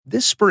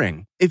This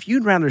spring, if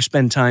you'd rather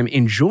spend time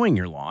enjoying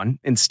your lawn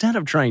instead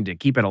of trying to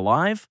keep it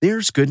alive,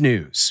 there's good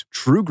news.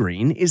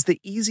 TruGreen is the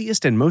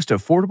easiest and most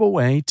affordable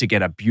way to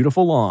get a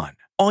beautiful lawn.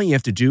 All you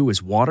have to do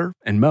is water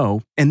and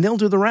mow, and they'll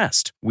do the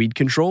rest. Weed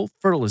control,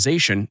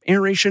 fertilization,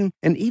 aeration,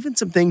 and even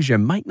some things you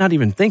might not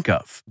even think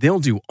of. They'll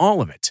do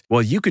all of it,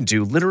 while you can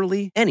do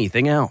literally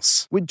anything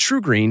else. With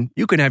TruGreen,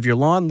 you can have your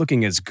lawn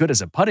looking as good as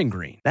a putting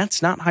green.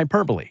 That's not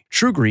hyperbole.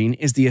 TruGreen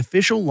is the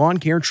official lawn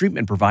care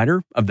treatment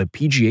provider of the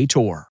PGA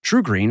Tour.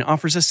 TruGreen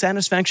offers a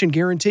satisfaction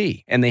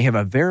guarantee, and they have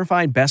a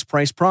verified best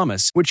price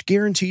promise, which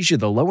guarantees you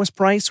the lowest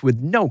price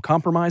with no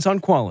compromise on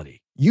quality.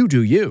 You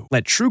do you.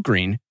 Let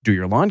TruGreen do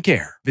your lawn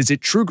care. Visit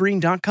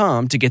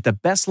TruGreen.com to get the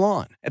best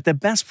lawn at the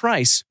best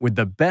price with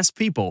the best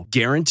people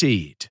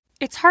guaranteed.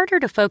 It's harder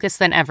to focus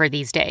than ever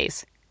these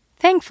days.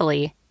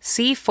 Thankfully,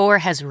 C4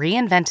 has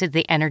reinvented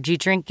the energy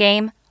drink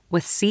game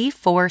with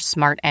C4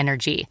 Smart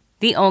Energy,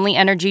 the only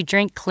energy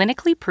drink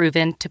clinically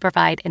proven to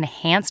provide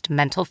enhanced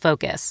mental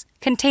focus,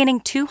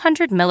 containing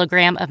 200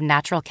 milligrams of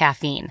natural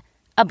caffeine,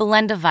 a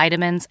blend of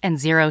vitamins, and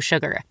zero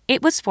sugar.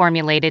 It was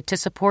formulated to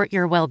support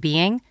your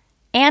well-being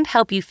and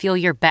help you feel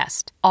your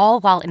best,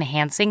 all while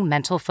enhancing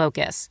mental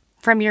focus.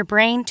 From your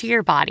brain to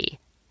your body,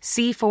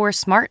 C4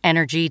 Smart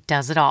Energy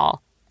does it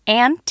all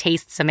and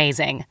tastes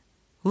amazing.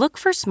 Look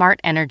for Smart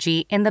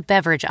Energy in the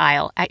beverage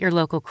aisle at your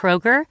local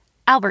Kroger,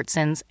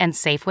 Albertsons, and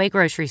Safeway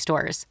grocery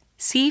stores.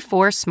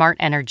 C4 Smart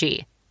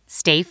Energy.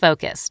 Stay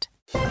focused.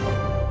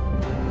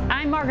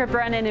 I'm Margaret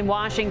Brennan in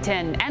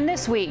Washington, and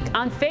this week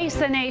on Face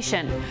the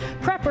Nation,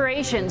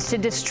 preparations to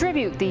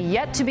distribute the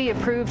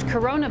yet-to-be-approved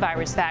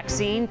coronavirus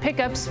vaccine pick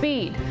up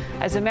speed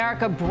as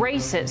America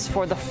braces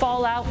for the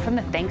fallout from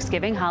the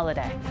Thanksgiving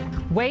holiday.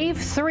 Wave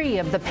 3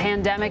 of the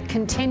pandemic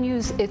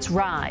continues its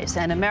rise,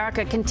 and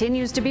America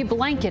continues to be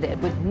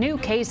blanketed with new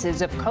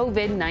cases of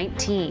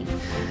COVID-19.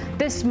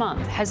 This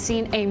month has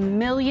seen 1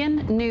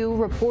 million new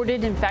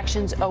reported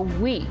infections a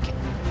week.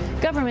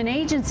 Government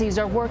agencies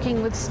are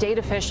working with state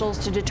officials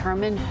to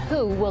determine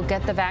who will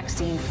get the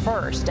vaccine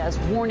first, as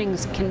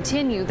warnings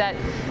continue that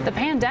the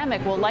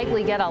pandemic will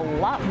likely get a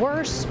lot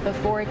worse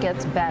before it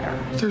gets better.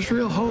 There's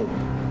real hope,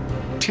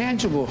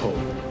 tangible hope.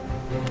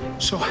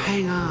 So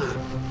hang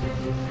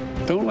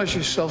on. Don't let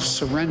yourself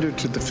surrender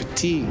to the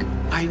fatigue.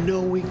 I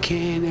know we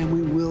can and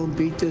we will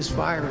beat this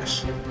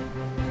virus.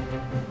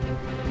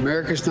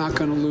 America's not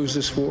going to lose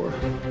this war.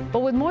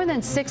 But with more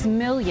than 6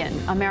 million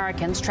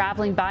Americans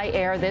traveling by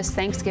air this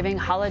Thanksgiving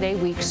holiday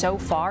week so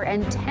far,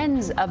 and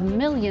tens of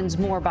millions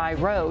more by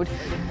road,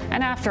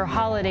 an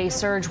after-holiday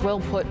surge will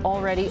put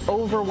already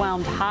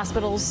overwhelmed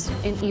hospitals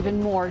in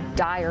even more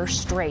dire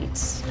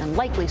straits and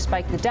likely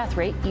spike the death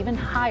rate even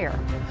higher.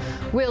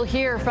 We'll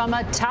hear from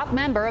a top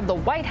member of the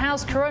White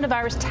House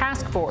Coronavirus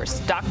Task Force,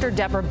 Dr.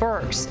 Deborah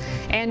Birx,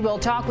 and we'll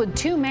talk with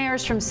 2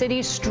 mayors from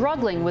cities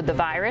struggling with the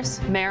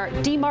virus, Mayor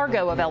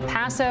DeMargo of El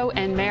Paso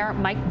and Mayor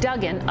Mike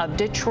Duggan of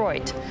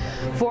Detroit.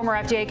 Former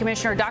FDA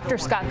Commissioner Dr.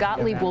 Scott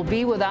Gottlieb will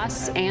be with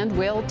us, and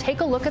we'll take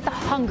a look at the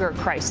hunger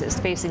crisis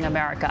facing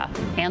America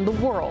and the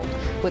world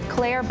with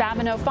Claire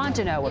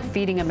Babineaux-Fontenot of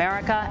Feeding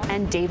America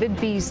and David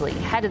Beasley,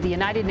 head of the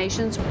United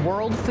Nations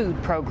World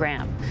Food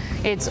Program.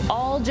 It's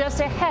all just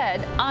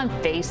ahead on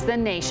Face the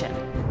Nation.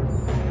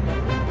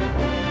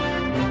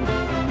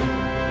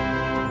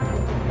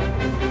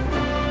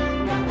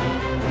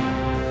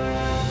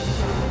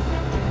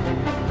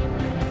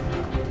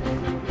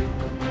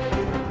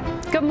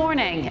 Good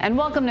morning and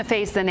welcome to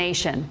Face the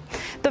Nation.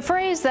 The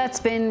phrase that's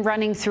been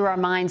running through our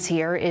minds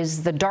here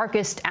is the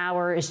darkest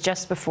hour is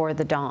just before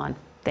the dawn.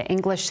 The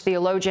English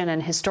theologian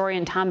and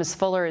historian Thomas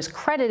Fuller is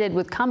credited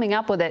with coming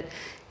up with it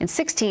in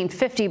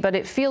 1650, but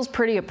it feels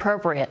pretty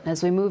appropriate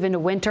as we move into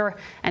winter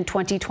and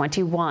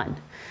 2021.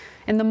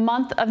 In the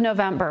month of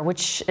November,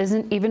 which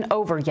isn't even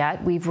over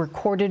yet, we've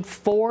recorded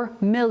 4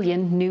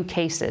 million new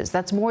cases.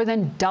 That's more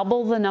than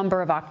double the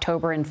number of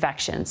October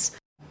infections.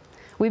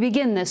 We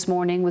begin this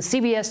morning with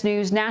CBS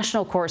News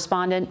national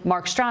correspondent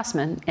Mark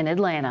Strassman in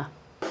Atlanta.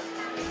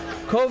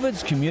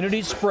 COVID's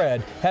community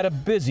spread had a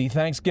busy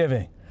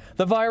Thanksgiving.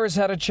 The virus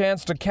had a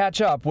chance to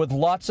catch up with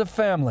lots of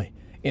family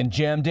in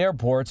jammed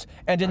airports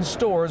and in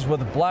stores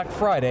with Black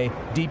Friday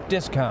deep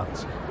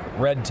discounts.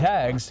 Red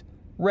tags,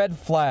 red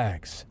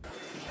flags.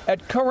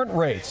 At current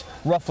rates,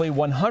 roughly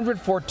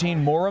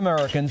 114 more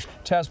Americans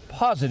test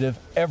positive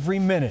every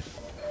minute.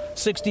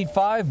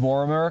 65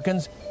 more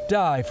Americans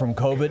die from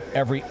COVID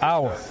every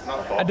hour.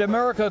 And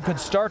America could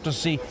start to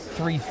see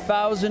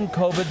 3,000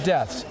 COVID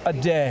deaths a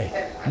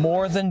day,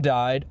 more than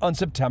died on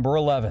September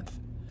 11th.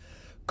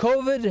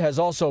 COVID has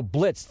also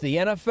blitzed the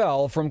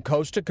NFL from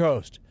coast to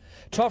coast.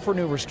 Tougher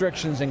new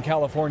restrictions in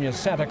California's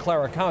Santa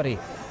Clara County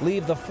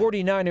leave the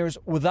 49ers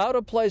without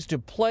a place to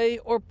play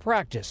or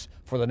practice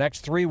for the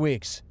next 3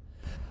 weeks.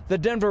 The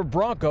Denver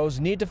Broncos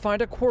need to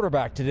find a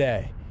quarterback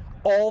today.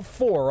 All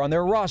 4 on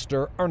their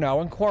roster are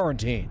now in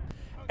quarantine.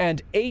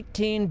 And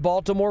 18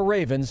 Baltimore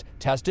Ravens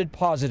tested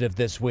positive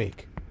this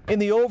week. In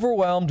the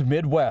overwhelmed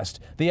Midwest,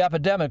 the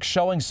epidemic's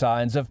showing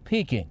signs of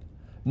peaking.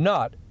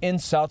 Not in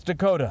South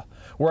Dakota,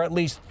 where at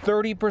least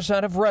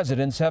 30% of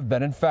residents have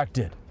been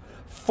infected.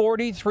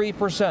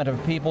 43%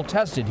 of people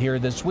tested here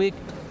this week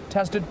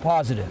tested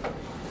positive.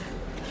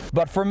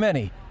 But for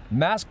many,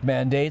 mask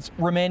mandates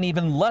remain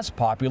even less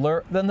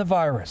popular than the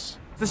virus.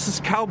 This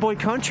is cowboy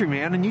country,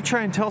 man, and you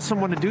try and tell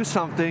someone to do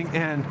something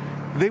and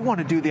they want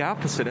to do the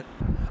opposite.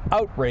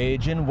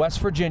 Outrage in West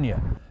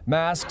Virginia.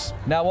 Masks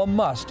now a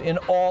must in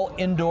all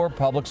indoor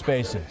public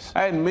spaces.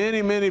 I had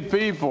many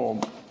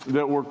people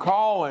that were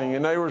calling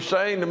and they were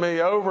saying to me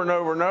over and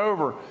over and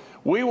over,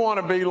 we want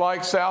to be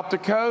like South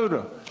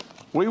Dakota.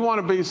 We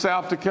want to be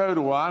South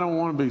Dakota. Well, I don't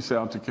want to be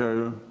South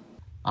Dakota.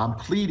 I'm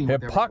pleading.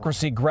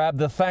 Hypocrisy grabbed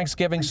the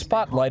Thanksgiving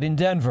spotlight in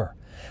Denver.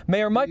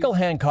 Mayor Michael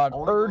Hancock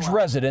urged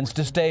residents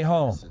to stay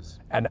home.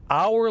 An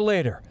hour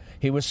later,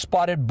 he was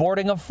spotted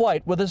boarding a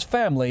flight with his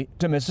family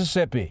to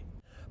Mississippi.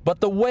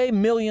 But the way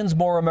millions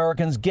more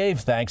Americans gave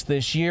thanks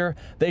this year,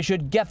 they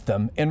should get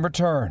them in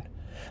return.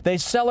 They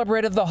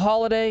celebrated the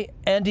holiday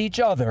and each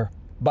other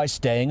by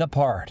staying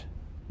apart.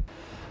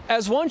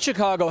 As one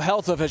Chicago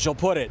health official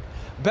put it,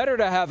 better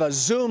to have a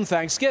Zoom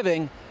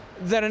Thanksgiving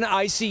than an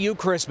ICU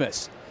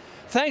Christmas.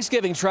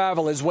 Thanksgiving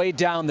travel is way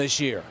down this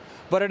year,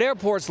 but at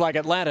airports like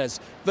Atlanta's,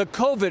 the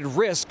COVID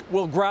risk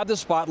will grab the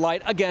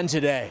spotlight again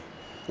today.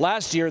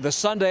 Last year, the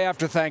Sunday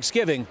after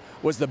Thanksgiving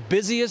was the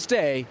busiest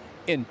day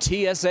in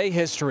TSA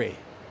history.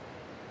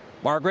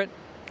 Margaret?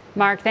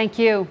 Mark, thank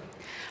you.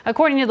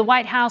 According to the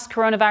White House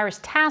Coronavirus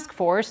Task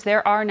Force,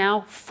 there are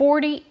now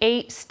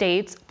 48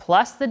 states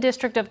plus the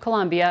District of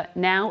Columbia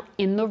now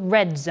in the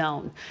red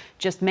zone.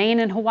 Just Maine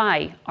and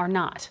Hawaii are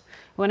not.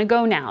 We want to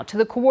go now to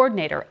the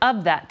coordinator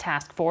of that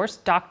task force,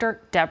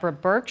 Dr. Deborah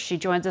Birx. She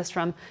joins us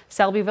from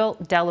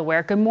Selbyville,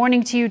 Delaware. Good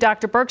morning to you,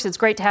 Dr. Birx. It's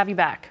great to have you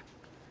back.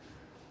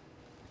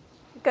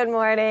 Good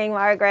morning,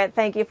 Margaret.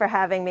 Thank you for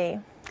having me.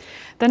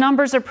 The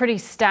numbers are pretty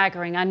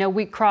staggering. I know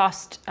we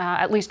crossed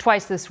at least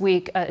twice this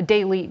week a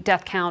daily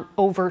death count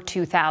over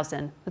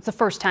 2,000. It's the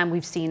first time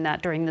we've seen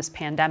that during this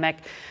pandemic.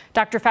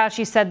 Dr.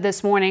 Fauci said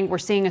this morning we're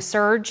seeing a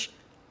surge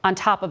on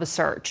top of a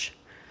surge.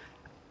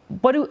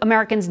 What do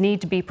Americans need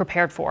to be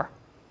prepared for?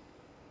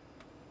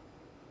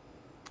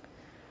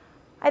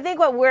 I think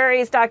what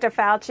worries Dr.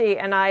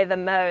 Fauci and I the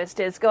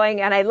most is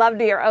and I loved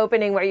your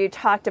opening where you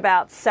talked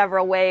about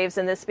several waves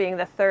and this being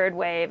the third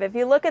wave. If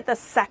you look at the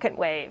second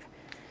wave,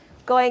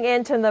 going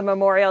into the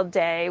Memorial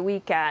Day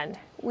weekend,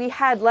 we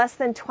had less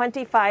than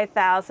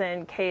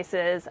 25,000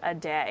 cases a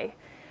day.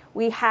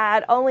 We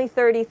had only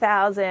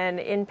 30,000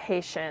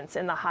 inpatients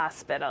in the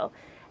hospital,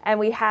 and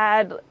we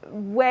had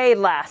way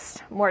less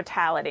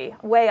mortality,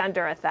 way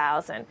under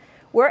 1,000.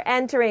 We're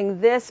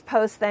entering this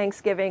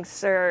post-Thanksgiving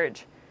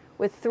surge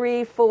with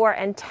 3, 4,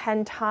 and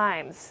 10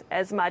 times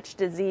as much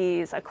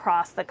disease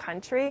across the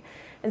country.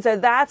 And so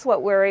that's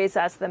what worries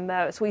us the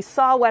most. We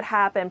saw what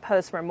happened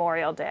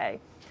post-Memorial Day.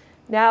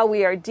 Now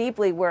we are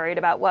deeply worried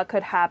about what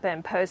could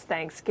happen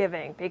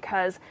post-Thanksgiving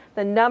because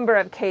the number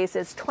of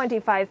cases,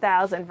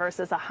 25,000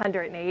 versus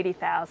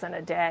 180,000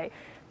 a day.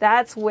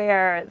 That's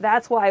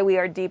why we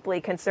are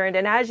deeply concerned.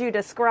 And as you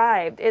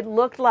described, it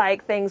looked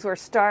like things were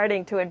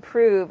starting to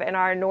improve in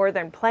our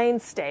northern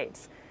plains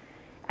states.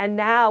 And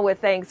now with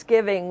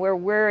Thanksgiving, we're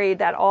worried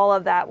that all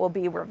of that will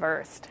be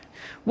reversed.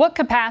 What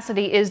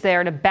capacity is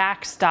there to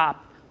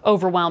backstop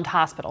overwhelmed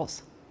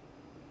hospitals?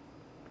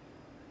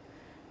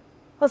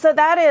 Well, so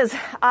that is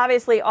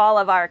obviously all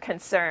of our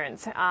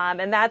concerns.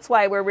 And that's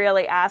why we're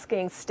really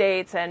asking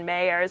states and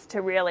mayors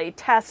to really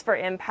test for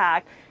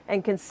impact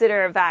and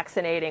consider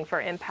vaccinating for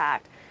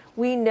impact.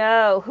 We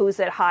know who's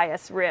at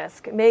highest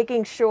risk,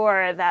 making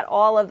sure that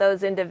all of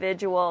those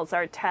individuals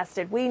are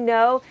tested. We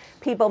know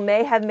people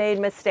may have made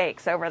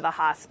mistakes over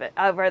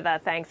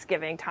the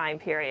Thanksgiving time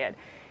period.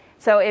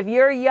 So if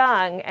you're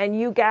young and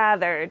you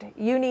gathered,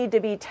 you need to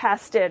be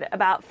tested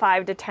about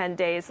 5 to 10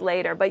 days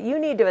later, but you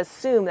need to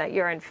assume that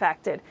you're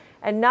infected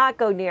and not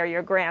go near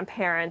your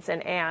grandparents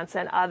and aunts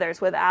and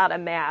others without a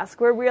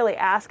mask. We're really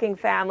asking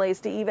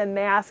families to even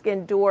mask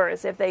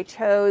indoors if they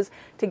chose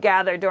to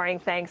gather during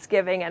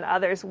Thanksgiving and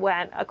others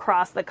went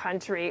across the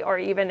country or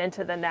even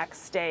into the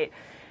next state.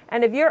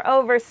 And if you're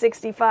over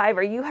 65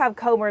 or you have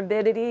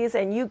comorbidities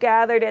and you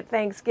gathered at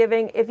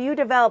Thanksgiving, if you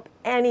develop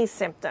any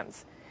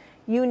symptoms,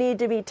 you need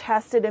to be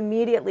tested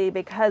immediately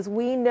because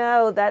we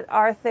know that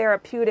our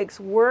therapeutics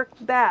work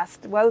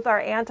best, both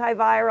our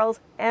antivirals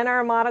and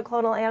our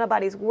monoclonal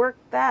antibodies work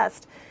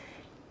best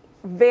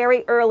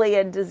very early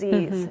in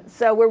disease.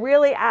 So we're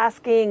really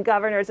asking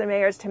governors and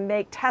mayors to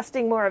make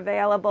testing more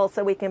available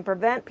so we can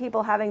prevent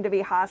people having to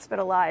be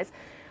hospitalized.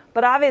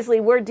 But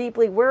obviously, we're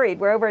deeply worried.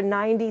 We're over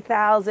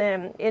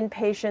 90,000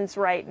 inpatients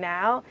right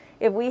now.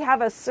 If we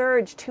have a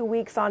surge 2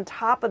 weeks on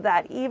top of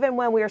that, even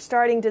when we're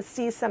starting to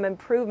see some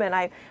improvement,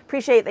 I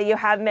appreciate that you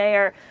have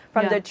Mayor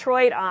from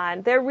Detroit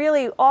on. They're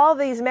really, all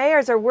these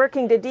mayors are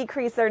working to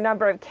decrease their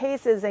number of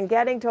cases and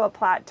getting to a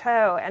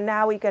plateau, and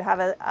now we could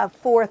have a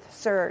fourth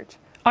surge.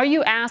 Are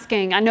you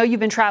asking, I know you've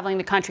been traveling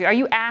the country, are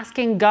you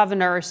asking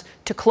governors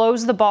to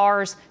close the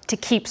bars, to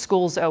keep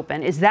schools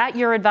open? Is that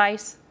your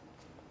advice?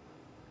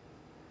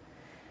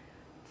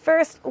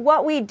 First,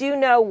 what we do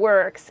know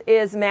works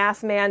is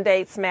mask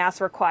mandates, mask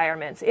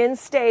requirements. In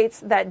states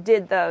that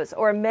did those,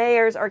 or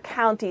mayors or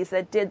counties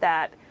that did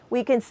that,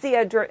 we can see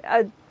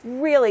a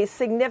really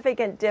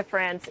significant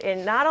difference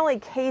in not only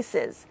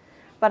cases,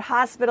 but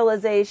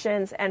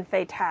hospitalizations and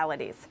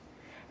fatalities.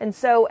 And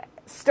so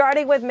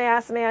starting with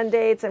mask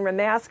mandates and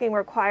remasking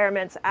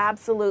requirements,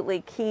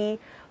 absolutely key,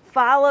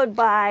 followed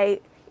by,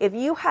 if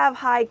you have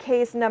high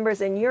case numbers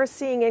and you're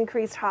seeing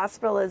increased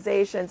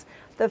hospitalizations,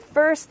 the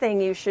first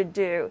thing you should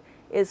do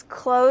is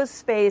close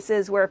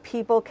spaces where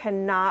people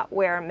cannot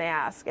wear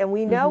masks. And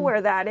we know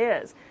where that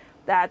is.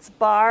 That's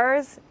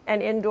bars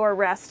and indoor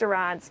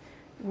restaurants.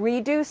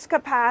 Reduce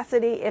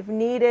capacity. If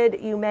needed,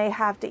 you may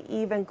have to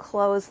even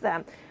close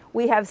them.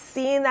 We have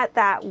seen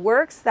that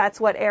works. That's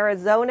what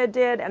Arizona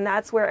did, and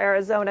that's where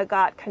Arizona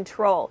got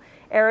control.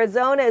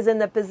 Arizona is in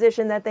the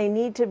position that they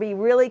need to be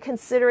really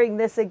considering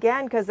this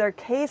again because their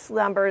case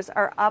numbers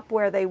are up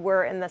where they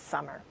were in the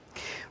summer.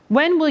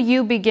 When will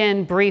you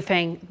begin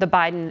briefing the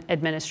Biden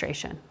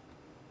administration?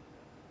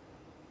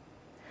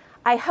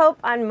 I hope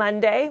on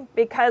Monday,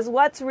 because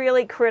what's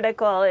really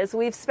critical is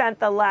we've spent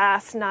the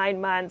last 9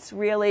 months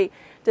really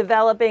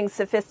developing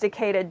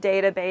sophisticated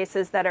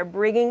databases that are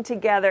bringing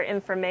together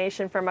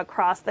information from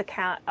across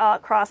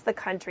the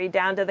country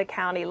down to the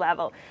county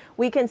level.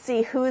 We can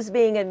see who's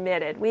being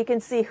admitted. We can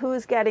see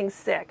who's getting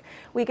sick.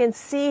 We can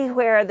see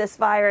where this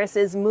virus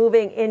is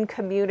moving in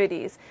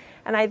communities.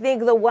 And I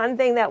think the one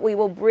thing that we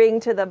will bring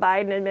to the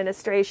Biden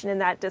administration in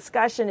that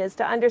discussion is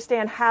to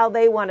understand how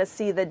they want to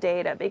see the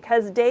data,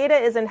 because data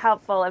isn't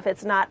helpful if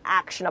it's not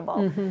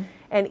actionable.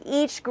 And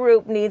each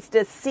group needs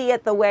to see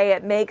it the way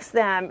it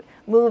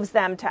moves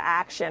them to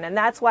action. And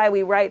that's why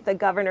we write the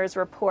governor's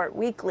report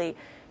weekly,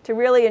 to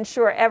really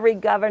ensure every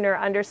governor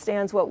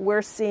understands what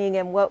we're seeing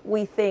and what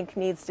we think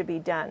needs to be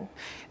done.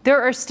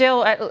 There are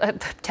still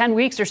 10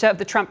 weeks or so of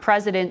the Trump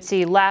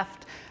presidency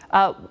left.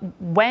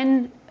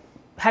 When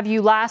have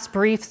you last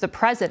briefed the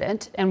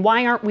president, and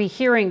why aren't we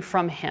hearing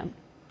from him?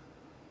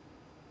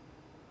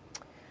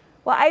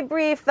 Well, I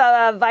brief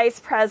the vice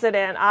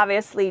president,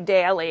 obviously,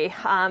 daily.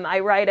 I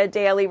write a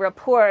daily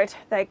report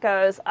that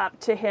goes up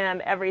to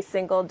him every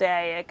single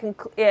day.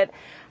 It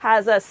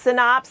has a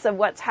synopsis of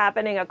what's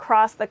happening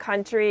across the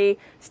country,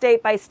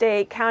 state by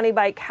state, county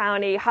by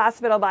county,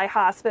 hospital by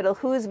hospital,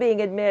 who's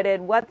being admitted,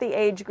 what the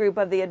age group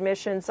of the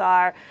admissions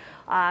are,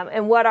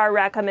 and what our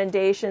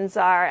recommendations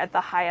are at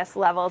the highest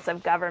levels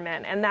of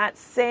government. And that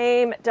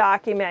same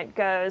document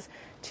goes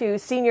to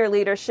senior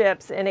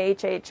leaderships in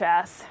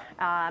HHS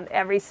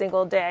every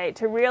single day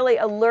to really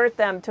alert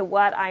them to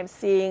what I'm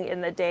seeing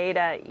in the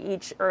data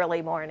each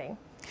early morning.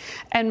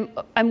 And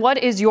what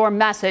is your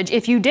message,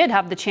 if you did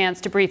have the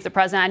chance to brief the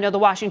president? I know the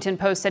Washington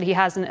Post said he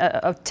hasn't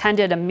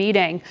attended a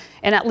meeting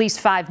in at least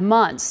 5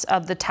 months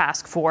of the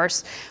task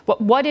force.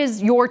 What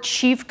is your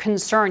chief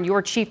concern,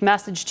 your chief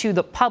message to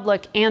the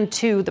public and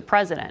to the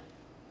president?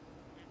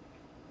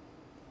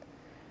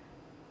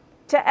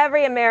 To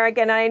every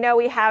American, and I know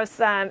we have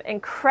some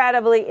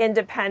incredibly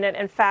independent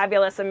and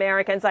fabulous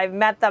Americans. I've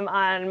met them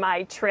on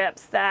my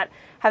trips that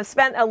have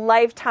spent a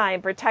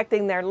lifetime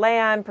protecting their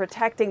land,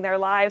 protecting their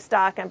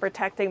livestock, and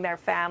protecting their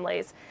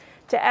families.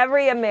 To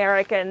every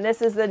American,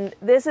 this is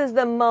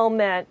the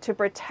moment to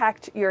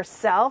protect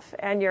yourself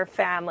and your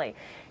family.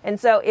 And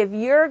so if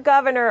your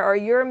governor or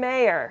your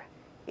mayor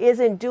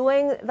isn't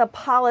doing the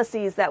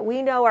policies that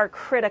we know are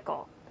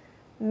critical,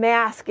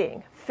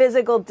 masking,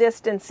 physical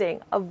distancing,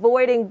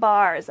 avoiding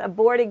bars,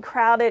 avoiding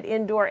crowded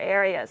indoor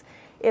areas.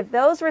 If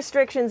those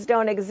restrictions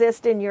don't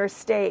exist in your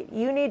state,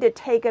 you need to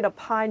take it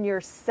upon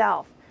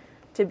yourself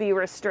to be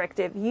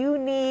restrictive. You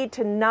need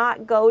to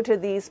not go to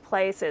these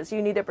places.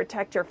 You need to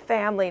protect your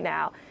family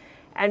now.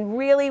 And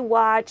really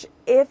watch,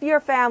 if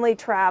your family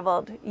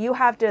traveled, you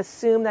have to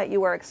assume that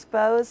you were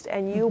exposed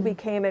and you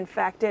became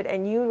infected,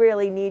 and you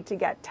really need to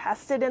get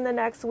tested in the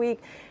next week.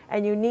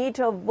 And you need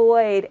to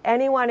avoid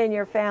anyone in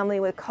your family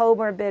with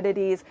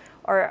comorbidities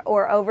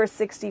or over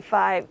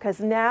 65, because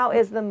now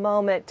is the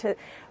moment to,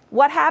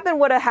 what happened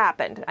would have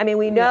happened. I mean,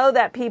 we know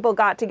that people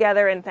got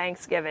together in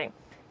Thanksgiving.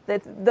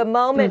 The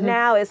moment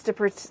now is to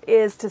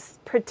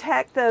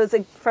protect those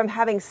from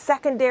having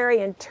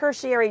secondary and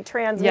tertiary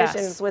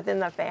transmissions within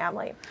the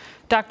family.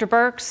 Dr.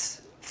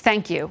 Birx,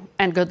 thank you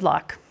and good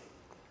luck.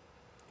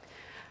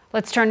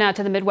 Let's turn now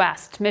to the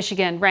Midwest.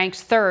 Michigan ranked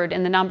third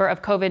in the number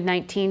of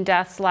COVID-19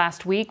 deaths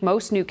last week.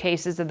 Most new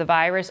cases of the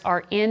virus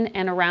are in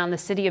and around the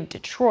city of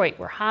Detroit,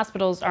 where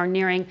hospitals are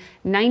nearing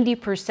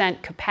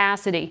 90%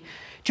 capacity.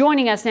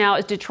 Joining us now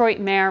is Detroit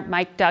Mayor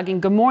Mike Duggan.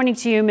 Good morning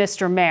to you,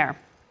 Mr. Mayor.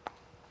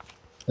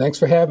 Thanks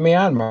for having me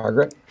on,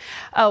 Margaret.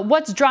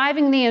 What's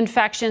driving the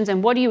infections,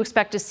 and what do you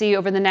expect to see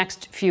over the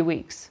next few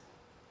weeks?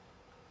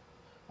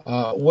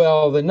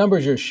 Well, the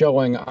numbers you're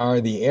showing are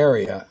the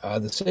area.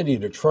 The city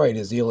of Detroit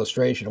is the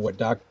illustration of what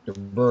Dr.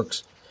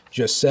 Birx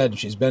just said.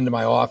 She's been to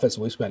my office.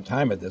 We spent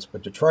time at this,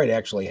 but Detroit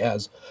actually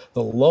has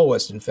the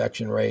lowest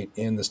infection rate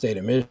in the state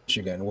of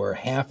Michigan. We're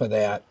half of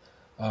that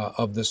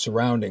of the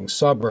surrounding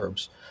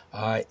suburbs.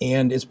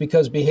 And it's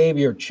because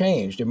behavior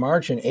changed. In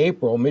March and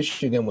April,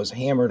 Michigan was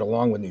hammered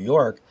along with New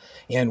York,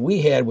 and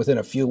we had within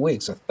a few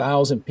weeks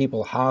 1,000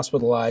 people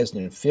hospitalized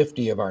and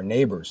 50 of our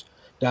neighbors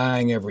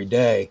dying every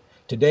day.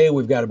 Today,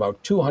 we've got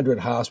about 200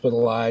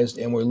 hospitalized,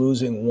 and we're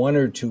losing 1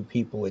 or 2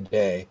 people a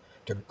day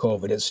to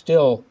COVID. It's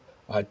still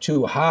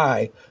too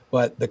high,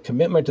 but the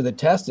commitment to the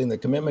testing, the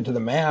commitment to the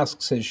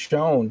masks has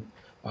shown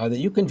that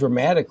you can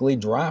dramatically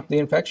drop the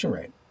infection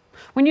rate.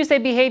 When you say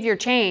behavior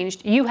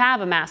changed, you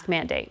have a mask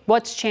mandate.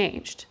 What's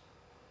changed?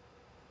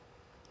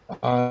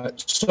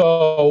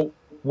 Well,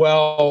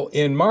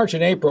 in March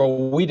and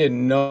April, we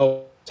didn't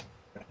know.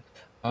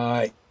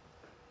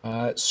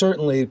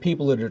 Certainly,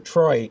 people in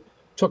Detroit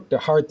took to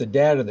heart the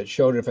data that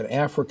showed if an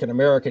African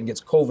American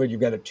gets COVID,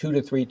 you've got a 2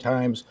 to 3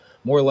 times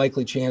more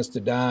likely chance to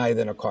die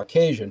than a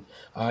Caucasian.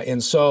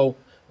 And so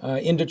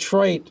in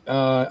Detroit,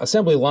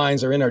 assembly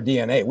lines are in our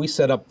DNA. We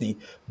set up the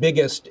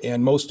biggest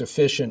and most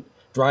efficient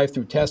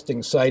drive-through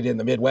testing site in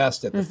the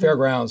Midwest at the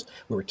fairgrounds.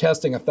 We were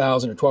testing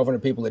 1,000 to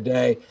 1,200 people a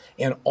day.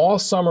 And all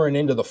summer and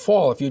into the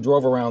fall, if you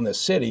drove around the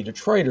city,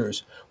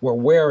 Detroiters were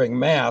wearing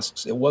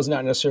masks. It was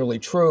not necessarily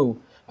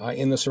true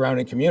in the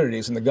surrounding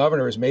communities. And the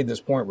governor has made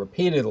this point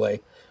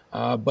repeatedly.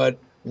 But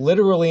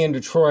literally in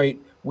Detroit,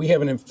 we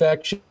have an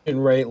infection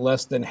rate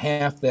less than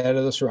half that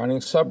of the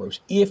surrounding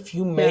suburbs. If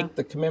you make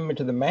the commitment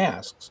to the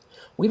masks,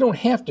 we don't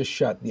have to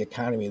shut the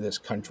economy of this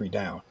country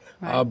down.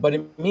 Right. But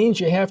it means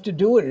you have to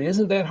do it. It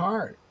isn't that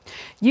hard.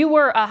 You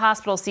were a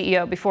hospital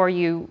CEO before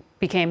you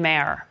became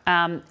mayor.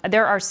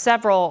 There are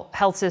several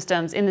health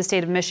systems in the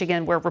state of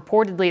Michigan where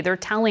reportedly they're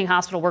telling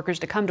hospital workers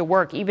to come to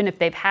work even if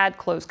they've had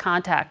close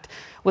contact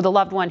with a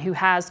loved one who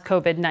has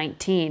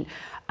COVID-19.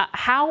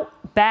 How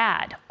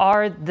bad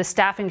are the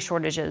staffing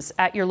shortages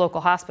at your local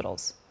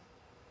hospitals?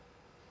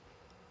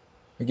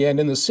 Again,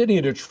 in the city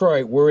of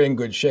Detroit, we're in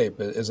good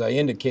shape. As I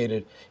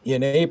indicated,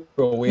 in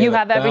April, we have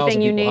 1,000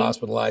 people need?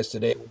 hospitalized.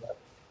 Today, we have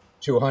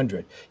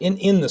 200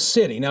 in the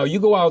city. Now, you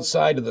go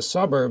outside to the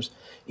suburbs,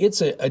 it's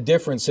a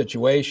different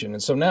situation.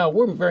 And so now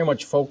we're very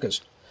much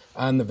focused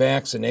on the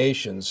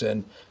vaccinations.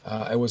 And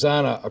I was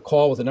on a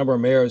call with a number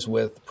of mayors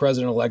with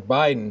President-elect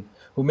Biden,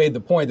 who made the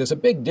point there's a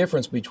big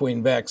difference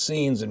between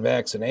vaccines and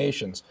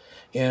vaccinations.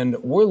 And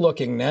we're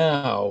looking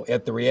now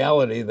at the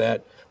reality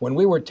that when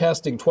we were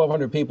testing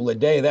 1,200 people a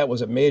day, that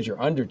was a major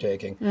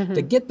undertaking.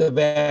 To get the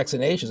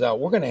vaccinations out,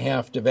 we're going to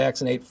have to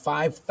vaccinate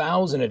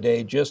 5,000 a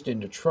day just in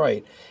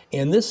Detroit.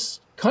 And this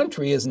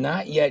country is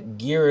not yet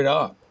geared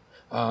up.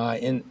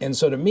 And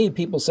so to me,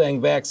 people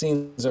saying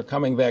vaccines are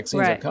coming,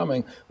 are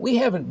coming, we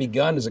haven't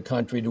begun as a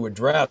country to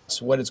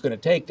address what it's going to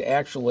take to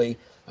actually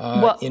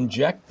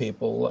inject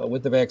people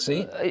with the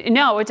vaccine.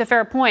 No, it's a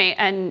fair point,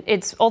 and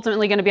it's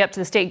ultimately going to be up to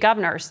the state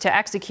governors to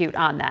execute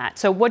on that.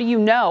 So what do you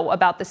know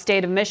about the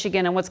state of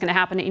Michigan and what's going to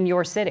happen in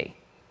your city?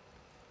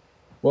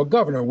 Well,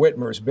 Governor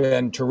Whitmer's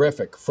been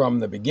terrific from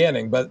the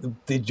beginning, but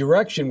the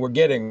direction we're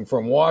getting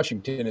from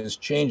Washington is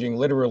changing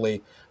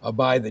literally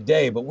by the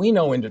day. But we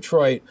know in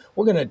Detroit,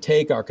 we're going to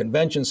take our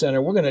convention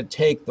center, we're going to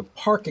take the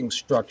parking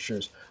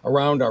structures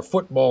around our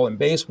football and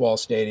baseball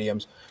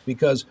stadiums,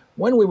 because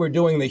when we were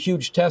doing the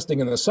huge testing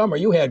in the summer,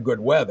 you had good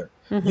weather.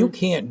 You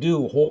can't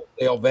do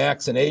wholesale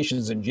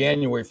vaccinations in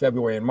January,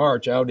 February, and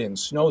March out in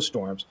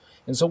snowstorms.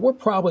 And so we're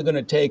probably going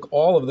to take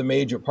all of the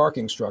major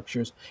parking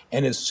structures,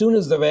 and as soon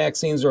as the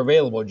vaccines are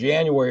available,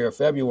 January or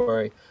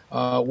February,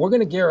 we're going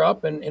to gear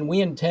up, and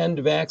we intend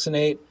to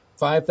vaccinate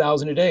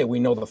 5,000 a day. We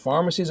know the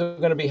pharmacies are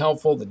going to be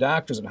helpful, the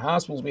doctors and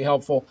hospitals will be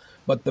helpful,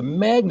 but the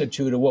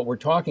magnitude of what we're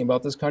talking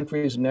about, this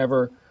country has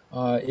never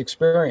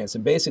experienced.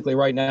 And basically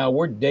right now,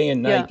 we're day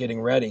and night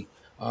getting ready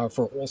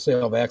for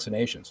wholesale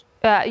vaccinations.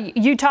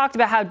 You talked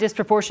about how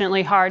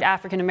disproportionately hard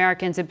African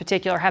Americans in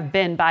particular have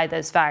been by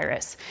this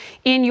virus.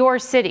 In your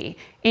city,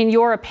 in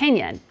your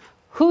opinion,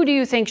 who do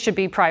you think should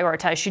be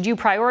prioritized? Should you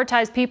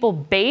prioritize people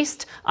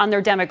based on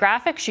their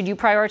demographics? Should you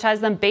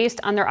prioritize them based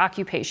on their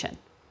occupation?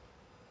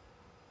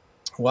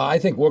 Well, I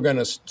think we're going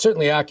to,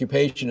 certainly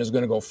occupation is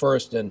going to go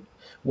first. And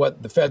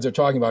what the feds are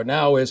talking about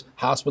now is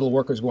hospital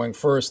workers going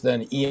first,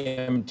 then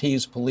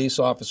EMTs, police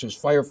officers,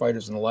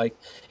 firefighters, and the like.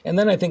 And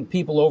then I think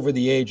people over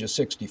the age of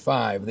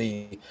 65.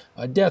 The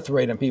death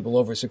rate on people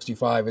over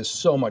 65 is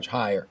so much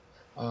higher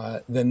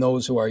than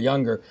those who are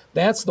younger.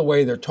 That's the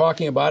way they're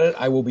talking about it.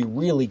 I will be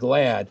really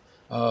glad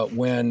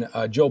when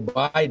Joe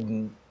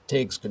Biden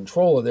takes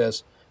control of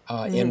this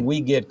and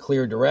we get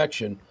clear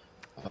direction.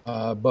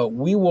 But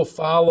we will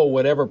follow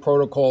whatever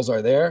protocols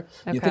are there.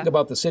 Okay. You think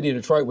about the city of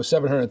Detroit with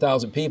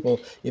 700,000 people.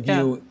 If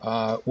you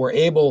were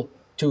able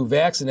to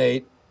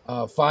vaccinate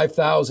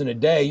 5,000 a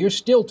day, you're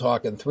still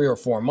talking 3 or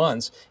 4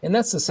 months. And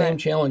that's the same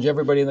challenge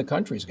everybody in the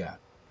country's got.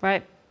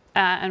 Right.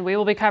 And we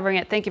will be covering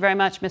it. Thank you very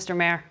much, Mr.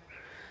 Mayor.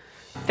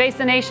 Face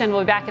the Nation.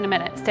 We'll be back in a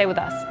minute. Stay with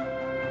us.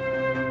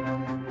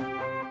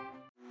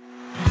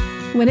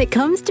 When it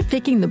comes to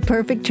picking the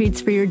perfect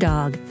treats for your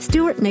dog,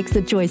 Stewart makes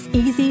the choice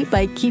easy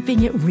by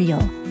keeping it real.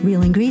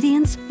 Real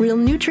ingredients, real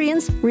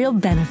nutrients, real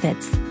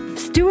benefits.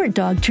 Stewart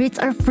dog treats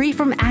are free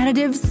from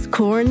additives,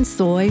 corn,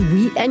 soy,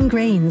 wheat, and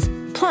grains.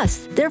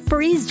 Plus, they're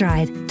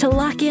freeze-dried to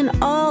lock in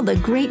all the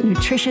great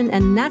nutrition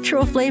and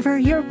natural flavor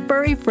your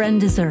furry friend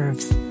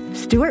deserves.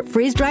 Stuart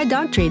freeze-dried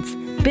dog treats.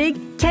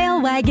 Big,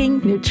 tail-wagging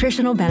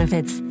nutritional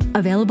benefits.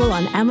 Available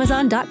on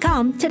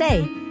Amazon.com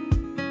today.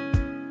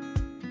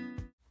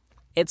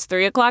 It's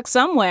 3 o'clock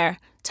somewhere.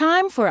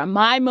 Time for a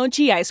My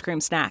Mochi ice cream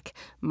snack.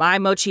 My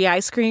Mochi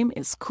ice cream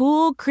is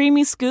cool,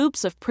 creamy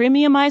scoops of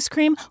premium ice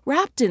cream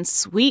wrapped in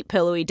sweet,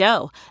 pillowy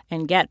dough.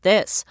 And get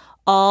this,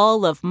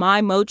 all of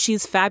My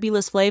Mochi's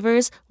fabulous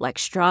flavors, like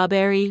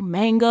strawberry,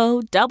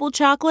 mango, double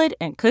chocolate,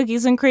 and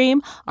cookies and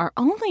cream, are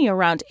only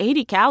around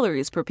 80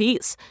 calories per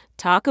piece.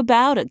 Talk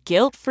about a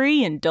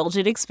guilt-free,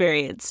 indulgent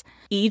experience.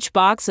 Each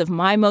box of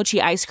My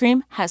Mochi ice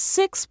cream has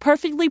 6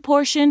 perfectly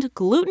portioned,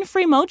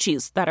 gluten-free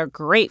mochis that are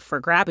great for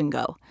grab and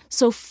go.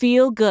 So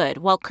feel good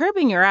while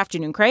curbing your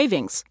afternoon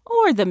cravings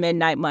or the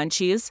midnight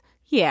munchies.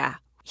 Yeah,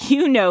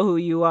 you know who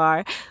you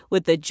are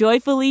with the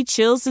joyfully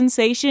chill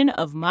sensation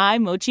of My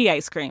Mochi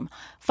ice cream.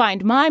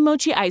 Find My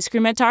Mochi ice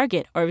cream at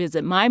Target or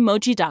visit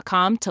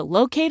mymochi.com to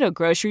locate a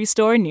grocery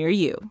store near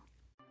you.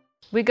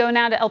 We go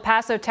now to El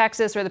Paso,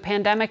 Texas, where the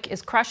pandemic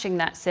is crushing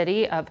that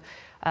city of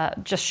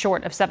just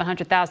short of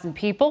 700,000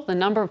 people. The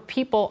number of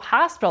people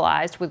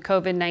hospitalized with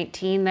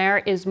COVID-19 there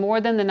is more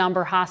than the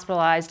number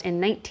hospitalized in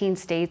 19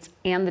 states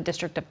and the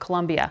District of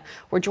Columbia.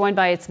 We're joined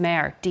by its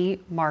mayor, Dee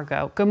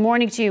Margo. Good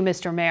morning to you,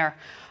 Mr. Mayor.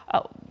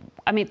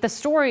 The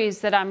stories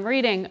that I'm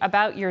reading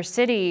about your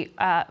city,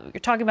 you're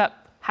talking about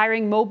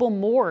hiring mobile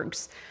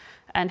morgues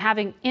and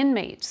having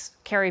inmates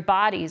carry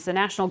bodies. The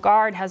National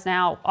Guard has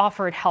now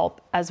offered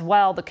help as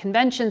well. The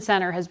convention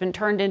center has been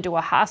turned into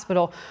a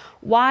hospital.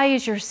 Why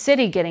is your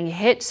city getting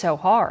hit so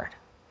hard?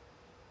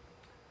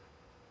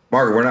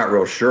 Margaret, we're not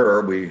real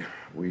sure.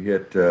 We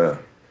hit,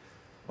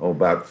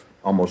 about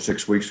almost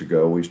 6 weeks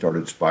ago, we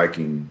started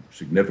spiking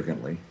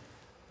significantly.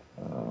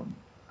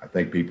 I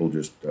think people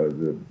just,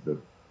 the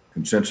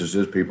consensus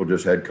is people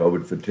just had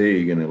COVID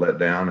fatigue and they let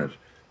down. As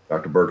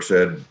Dr. Burke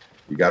said,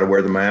 you got to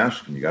wear the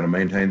mask and you got to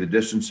maintain the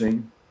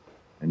distancing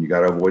and you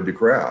got to avoid the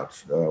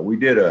crowds. We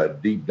did a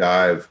deep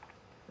dive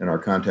in our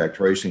contact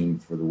tracing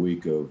for the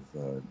week of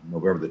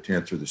November the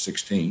 10th through the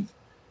 16th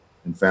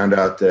and found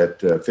out that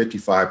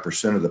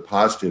 55% of the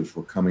positives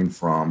were coming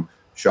from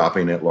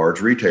shopping at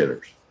large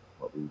retailers,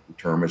 what we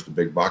term as the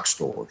big box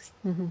stores.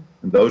 Mm-hmm.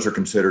 And those are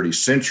considered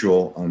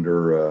essential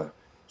under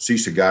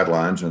CISA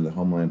guidelines and the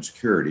Homeland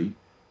Security.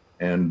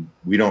 And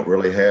I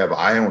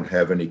don't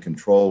have any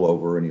control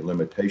over any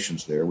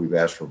limitations there. We've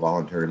asked for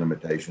voluntary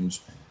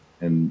limitations,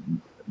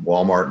 and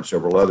Walmart and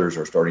several others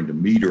are starting to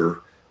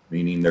meter,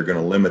 meaning they're going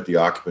to limit the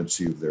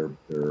occupancy of their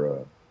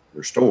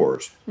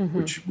stores, mm-hmm.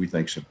 which we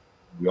think.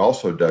 We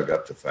also dug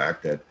up the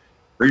fact that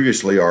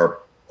previously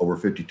over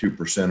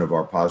 52% of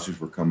our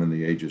positives were coming in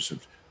the ages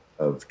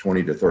of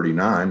 20 to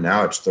 39.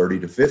 Now it's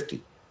 30 to 50.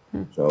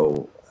 Mm-hmm.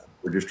 So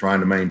we're just trying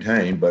to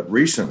maintain. But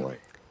recently,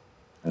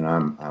 and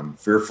I'm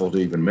fearful to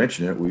even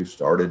mention it, we've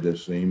started to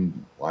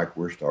seem like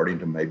we're starting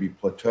to maybe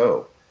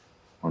plateau.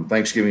 On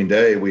Thanksgiving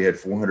Day, we had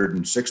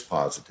 406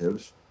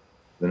 positives.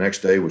 The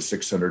next day was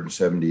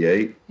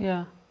 678,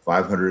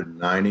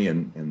 590,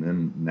 and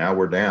then now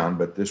we're down.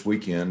 But this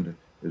weekend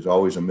is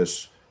always a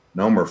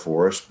misnomer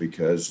for us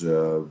because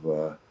of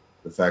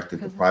the fact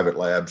that the private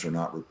labs are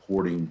not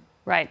reporting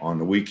on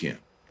the weekend.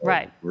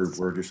 So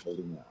we're just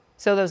holding out.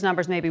 So those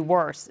numbers may be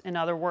worse. In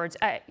other words,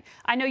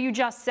 I know you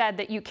just said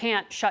that you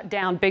can't shut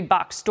down big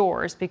box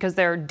stores because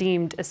they're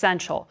deemed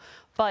essential.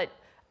 But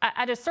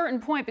at a certain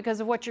point,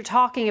 because of what you're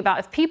talking about,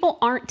 if people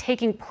aren't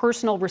taking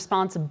personal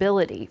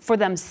responsibility for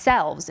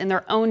themselves in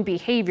their own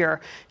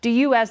behavior, do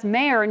you as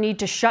mayor need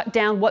to shut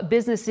down what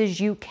businesses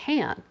you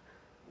can?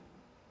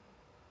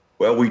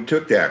 Well, we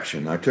took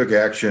action. I took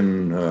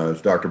action,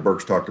 as Dr.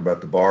 Burks talked about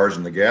the bars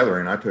and the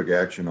gathering. I took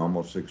action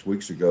almost 6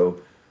 weeks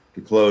ago to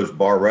close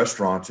bar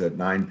restaurants at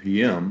 9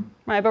 p.m.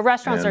 Right, but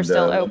restaurants are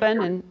still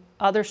open and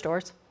other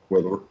stores.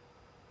 Well,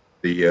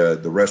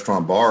 the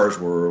restaurant bars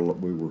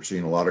we were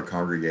seeing a lot of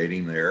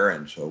congregating there,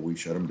 and so we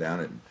shut them down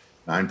at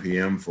 9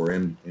 p.m. for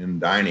in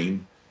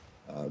dining.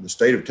 The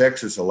state of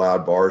Texas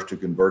allowed bars to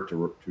convert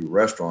to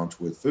restaurants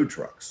with food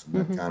trucks.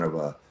 And mm-hmm.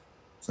 that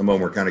some of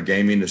them were kind of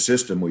gaming the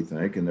system, we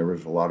think, and there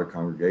was a lot of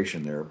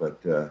congregation there. But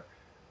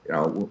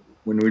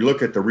when we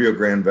look at the Rio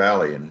Grande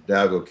Valley and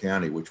Hidalgo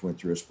County, which went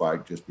through a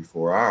spike just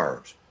before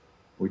ours,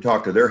 we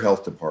talked to their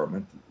health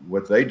department.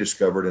 What they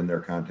discovered in their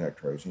contact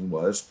tracing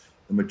was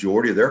the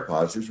majority of their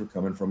positives were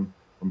coming from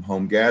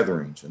home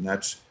gatherings. And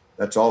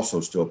that's also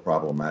still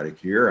problematic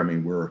here. I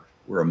mean, we're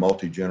a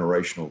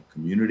multi-generational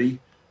community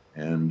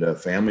and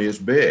family is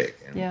big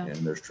and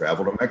there's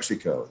travel to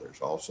Mexico.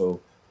 There's also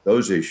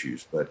those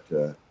issues, but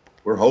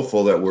we're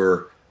hopeful that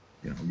we're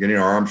getting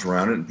our arms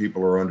around it and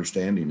people are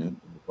understanding it.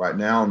 Right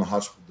now in the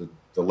hospital,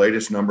 the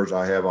latest numbers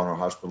I have on our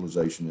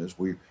hospitalization is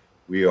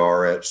we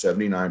are at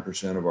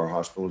 79% of our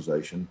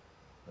hospitalization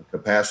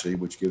capacity,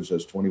 which gives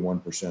us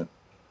 21%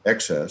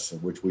 excess,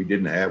 which we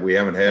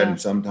haven't had in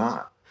some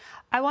time.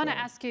 I want to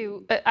ask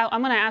you,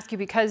 I'm going to ask you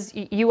because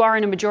you are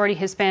in a majority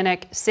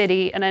Hispanic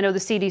city, and I know the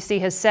CDC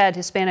has said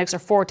Hispanics are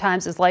 4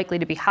 times as likely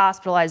to be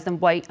hospitalized than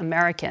white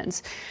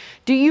Americans.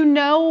 Do you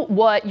know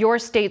what your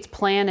state's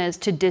plan is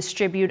to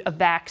distribute a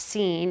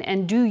vaccine?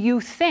 And do you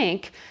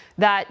think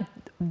that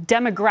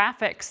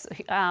demographics,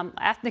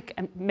 ethnic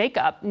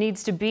makeup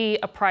needs to be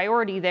a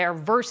priority there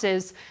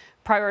versus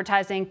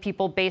prioritizing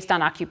people based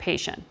on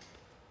occupation?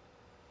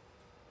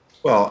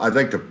 Well, I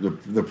think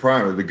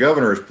the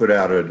governor has put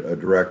out a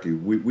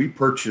directive. We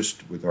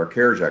purchased with our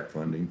CARES Act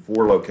funding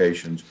 4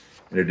 locations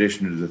in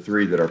addition to the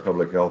 3 that our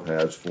public health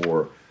has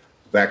for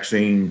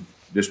vaccine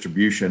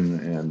distribution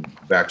and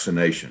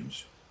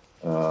vaccinations.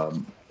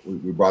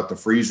 We bought the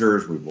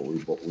freezers, we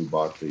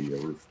bought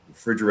the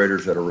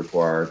refrigerators that are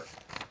required,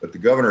 but the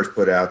governor has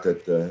put out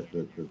that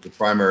the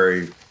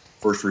primary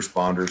first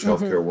responders,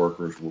 healthcare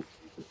workers will be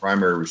the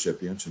primary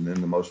recipients, and then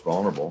the most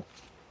vulnerable,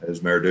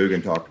 as Mayor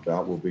Dugan talked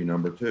about, will be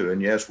number 2.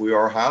 And yes, we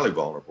are highly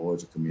vulnerable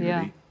as a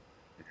community,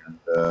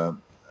 and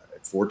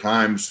 4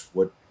 times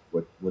what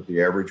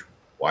the average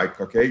white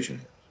Caucasian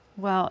is.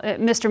 Well,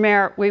 Mr.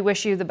 Mayor, we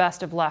wish you the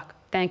best of luck.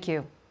 Thank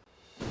you.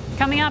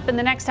 Coming up in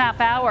the next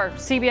half hour,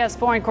 CBS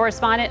foreign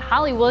correspondent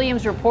Holly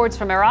Williams reports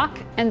from Iraq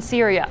and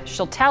Syria.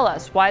 She'll tell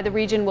us why the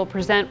region will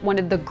present one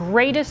of the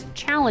greatest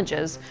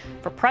challenges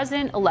for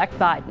President-elect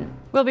Biden.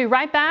 We'll be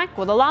right back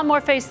with a lot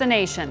more Face the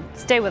Nation.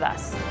 Stay with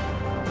us.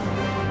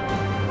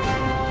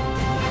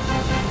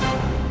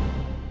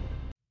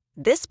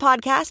 This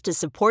podcast is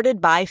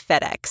supported by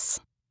FedEx.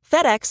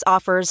 FedEx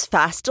offers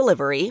fast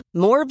delivery,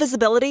 more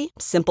visibility,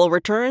 simple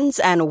returns,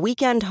 and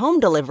weekend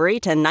home delivery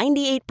to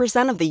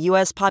 98% of the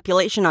U.S.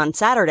 population on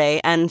Saturday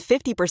and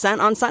 50%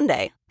 on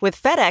Sunday. With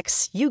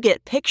FedEx, you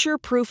get picture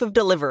proof of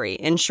delivery,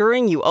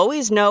 ensuring you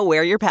always know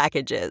where your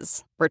package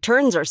is.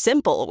 Returns are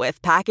simple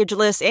with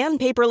packageless and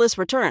paperless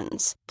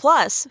returns.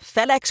 Plus,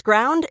 FedEx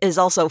Ground is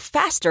also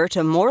faster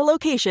to more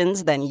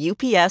locations than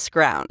UPS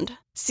Ground.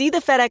 See the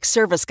FedEx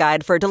service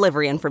guide for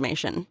delivery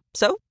information.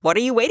 So, what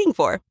are you waiting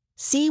for?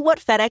 See what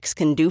FedEx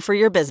can do for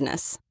your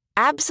business.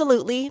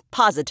 Absolutely,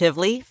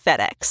 positively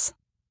FedEx.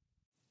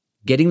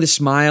 Getting the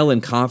smile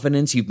and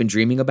confidence you've been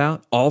dreaming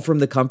about, all from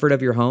the comfort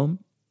of your home,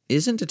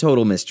 isn't a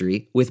total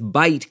mystery with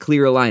Byte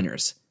clear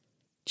aligners.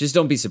 Just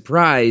don't be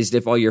surprised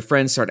if all your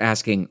friends start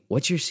asking,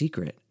 "What's your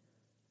secret?"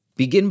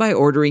 Begin by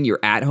ordering your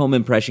at-home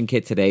impression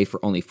kit today for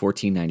only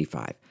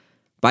 $14.95.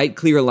 Byte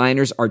clear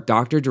aligners are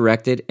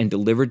doctor-directed and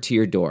delivered to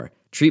your door.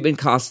 Treatment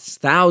costs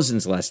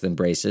thousands less than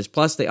braces,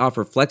 plus they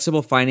offer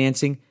flexible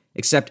financing,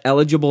 accept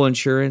eligible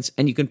insurance,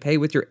 and you can pay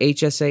with your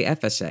HSA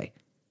FSA.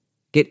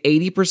 Get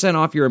 80%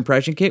 off your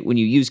impression kit when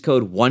you use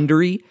code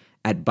WONDERY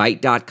at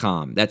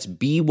Byte.com. That's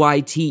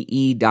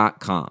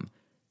BYTE.com.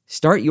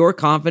 Start your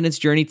confidence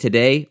journey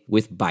today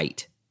with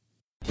Byte.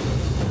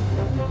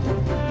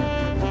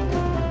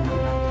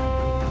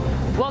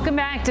 Welcome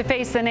back to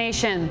Face the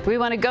Nation. We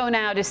want to go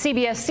now to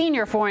CBS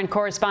senior foreign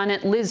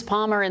correspondent Liz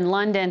Palmer in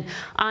London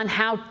on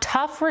how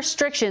tough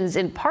restrictions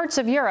in parts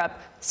of Europe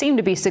seem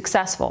to be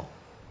successful.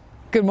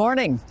 Good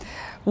morning.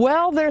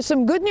 Well, there's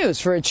some good news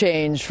for a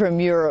change from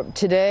Europe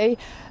today.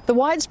 The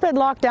widespread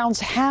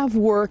lockdowns have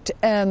worked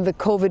and the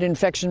COVID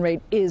infection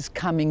rate is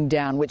coming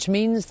down, which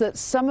means that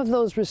some of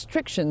those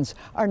restrictions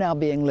are now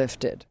being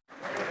lifted.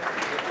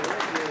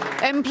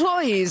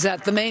 Employees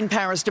at the main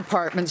Paris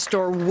department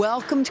store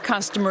welcomed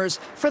customers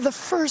for the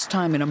first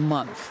time in a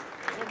month.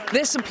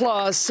 This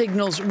applause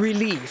signals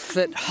relief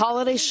that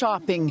holiday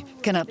shopping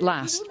can at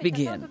last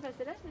begin.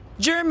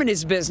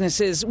 Germany's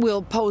businesses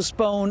will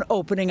postpone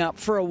opening up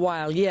for a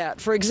while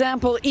yet. For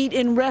example,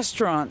 eat-in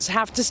restaurants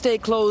have to stay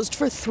closed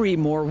for 3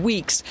 more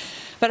weeks.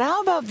 But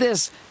how about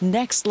this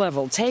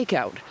next-level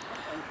takeout?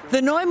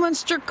 The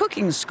Neumünster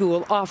Cooking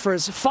School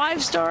offers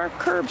 5-star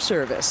curb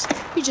service.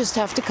 You just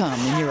have to come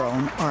in your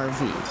own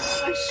RV.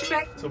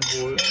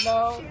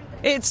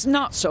 It's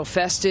not so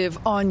festive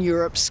on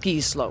Europe's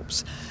ski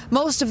slopes.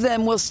 Most of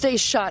them will stay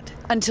shut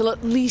until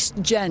at least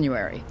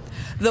January.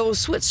 Though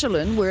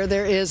Switzerland, where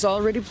there is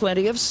already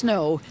plenty of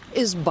snow,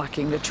 is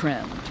bucking the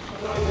trend.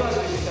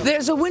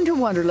 There's a winter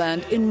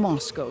wonderland in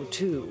Moscow,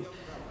 too.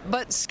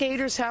 But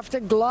skaters have to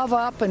glove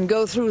up and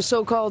go through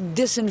so-called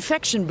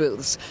disinfection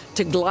booths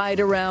to glide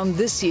around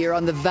this year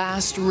on the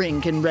vast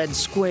rink in Red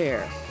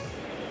Square.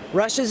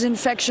 Russia's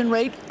infection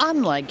rate,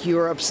 unlike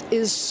Europe's,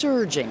 is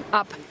surging,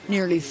 up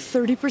nearly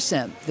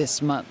 30%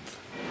 this month.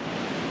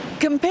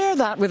 Compare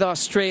that with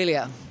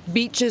Australia.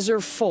 Beaches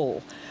are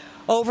full.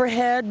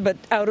 Overhead, but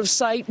out of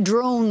sight,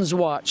 drones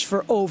watch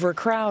for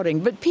overcrowding.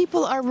 But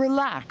people are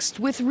relaxed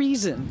with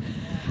reason.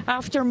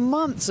 After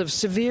months of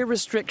severe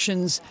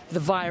restrictions,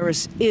 the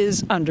virus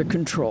is under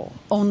control.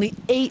 Only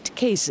 8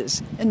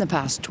 cases in the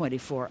past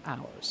 24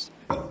 hours.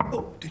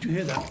 Oh, did you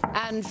hear that?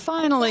 And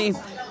finally,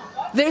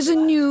 there's a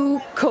new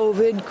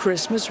COVID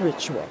Christmas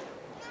ritual.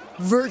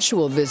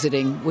 Virtual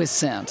visiting with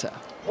Santa.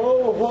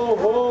 Ho, ho,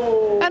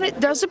 ho. And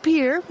it does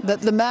appear that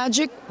the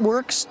magic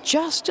works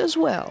just as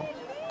well.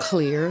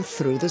 Clear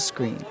through the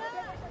screen.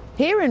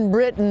 Here in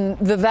Britain,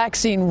 the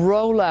vaccine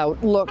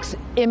rollout looks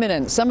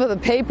imminent. Some of the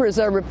papers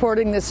are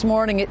reporting this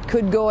morning it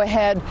could go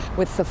ahead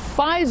with the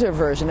Pfizer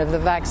version of the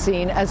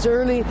vaccine as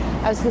early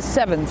as the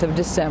 7th of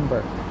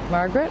December.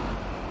 Margaret?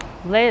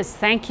 Liz,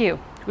 thank you.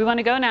 We want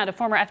to go now to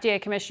former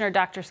FDA Commissioner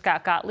Dr.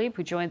 Scott Gottlieb,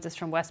 who joins us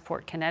from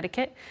Westport,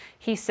 Connecticut.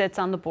 He sits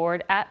on the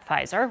board at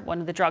Pfizer,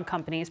 one of the drug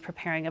companies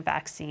preparing a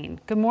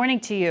vaccine. Good morning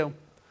to you.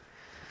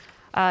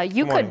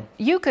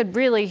 You could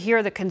really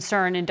hear the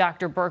concern in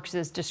Dr.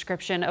 Birx's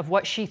description of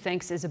what she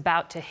thinks is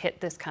about to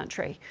hit this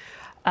country.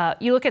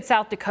 You look at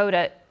South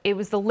Dakota, it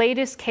was the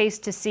latest case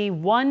to see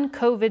one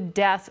COVID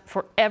death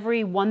for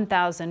every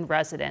 1,000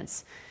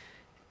 residents.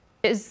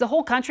 Is the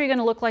whole country going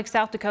to look like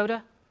South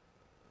Dakota?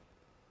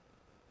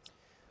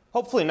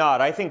 Hopefully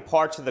not. I think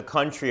parts of the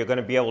country are going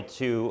to be able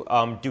to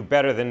do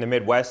better than the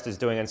Midwest is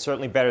doing, and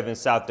certainly better than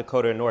South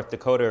Dakota and North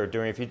Dakota are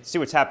doing. If you see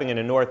what's happening in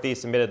the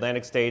Northeast and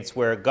Mid-Atlantic states,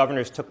 where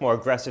governors took more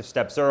aggressive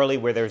steps early,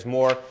 where there's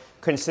more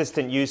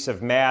consistent use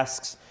of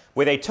masks,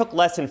 where they took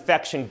less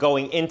infection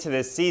going into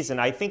this season,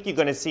 I think you're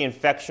going to see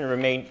infection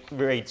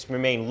rates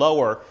remain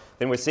lower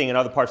than we're seeing in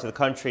other parts of the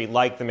country,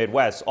 like the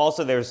Midwest.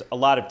 Also, there's a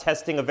lot of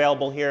testing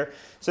available here.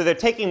 So they're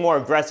taking more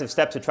aggressive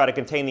steps to try to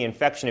contain the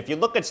infection. If you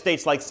look at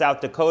states like South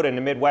Dakota and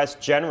the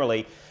Midwest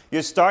generally,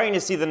 you're starting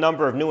to see the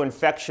number of new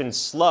infections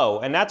slow.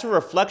 And that's a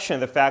reflection of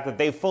the fact that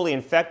they've fully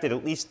infected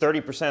at least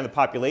 30% of the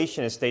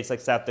population in states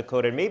like South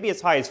Dakota, and maybe as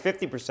high as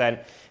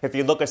 50% if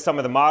you look at some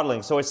of the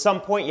modeling. So at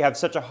some point, you have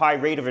such a high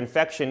rate of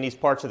infection in these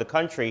parts of the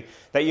country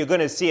that you're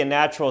going to see a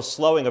natural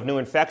slowing of new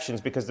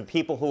infections because the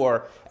people who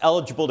are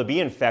eligible to be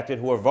infected,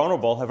 who are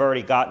vulnerable, have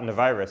already gotten the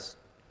virus.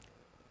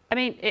 I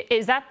mean,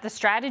 is that the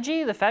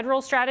strategy, the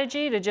federal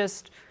strategy, to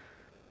just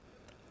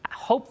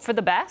hope for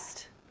the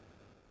best?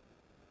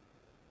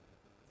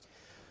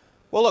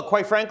 Well, look,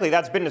 quite frankly,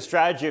 that's been the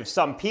strategy of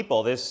some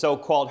people, this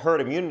so-called herd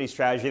immunity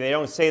strategy. They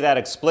don't say that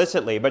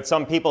explicitly, but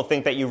some people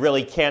think that you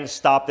really can't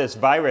stop this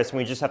virus and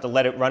we just have to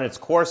let it run its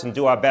course and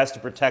do our best to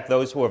protect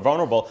those who are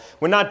vulnerable.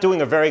 We're not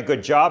doing a very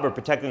good job of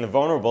protecting the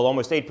vulnerable.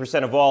 Almost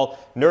 8% of all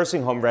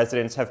nursing home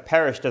residents have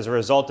perished as a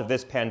result of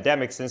this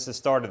pandemic since the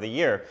start of the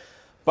year.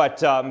 But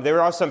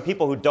there are some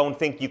people who don't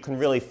think you can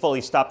really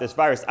fully stop this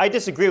virus. I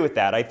disagree with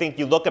that. I think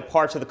you look at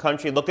parts of the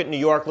country, look at New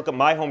York, look at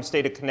my home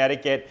state of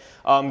Connecticut.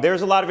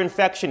 There's a lot of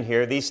infection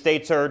here. These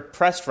states are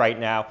pressed right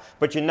now,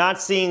 but you're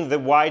not seeing the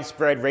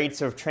widespread rates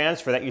of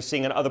transfer that you're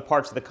seeing in other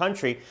parts of the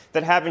country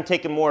that haven't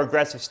taken more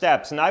aggressive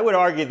steps. And I would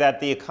argue that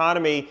the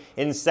economy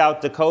in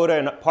South Dakota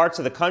and parts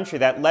of the country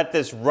that let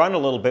this run a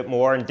little bit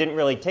more and didn't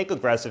really take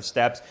aggressive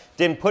steps,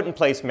 didn't put in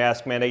place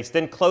mask mandates,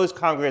 didn't close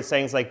congregate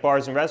settings like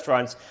bars and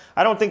restaurants,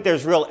 I don't think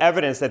there's real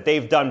evidence that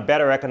they've done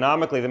better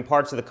economically than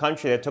parts of the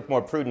country that took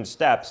more prudent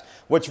steps.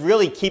 What's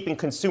really keeping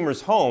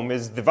consumers home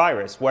is the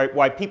virus.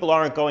 Why people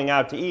aren't going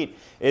out to eat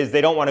is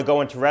they don't want to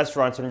go into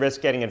restaurants and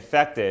risk getting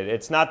infected.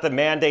 It's not the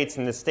mandates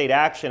and the state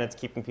action that's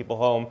keeping people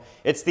home.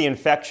 It's the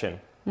infection.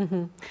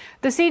 Mm-hmm.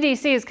 The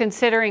CDC is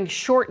considering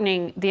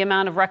shortening the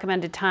amount of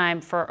recommended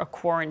time for a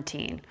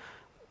quarantine.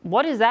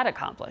 What does that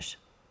accomplish?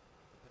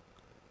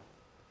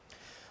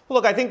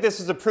 Look, I think this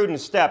is a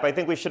prudent step. I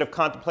think we should have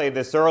contemplated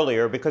this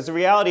earlier because the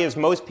reality is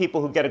most people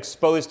who get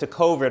exposed to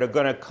COVID are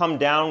going to come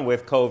down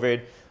with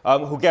COVID,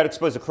 who get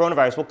exposed to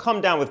coronavirus will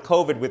come down with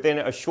COVID within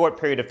a short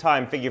period of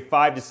time, figure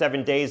 5 to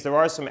 7 days. There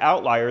are some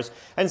outliers.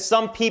 And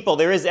some people,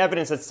 there is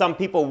evidence that some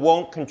people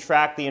won't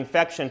contract the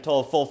infection until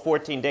a full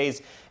 14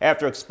 days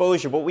after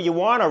exposure. But what you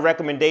want are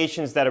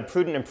recommendations that are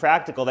prudent and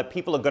practical that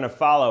people are going to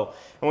follow.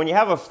 And when you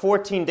have a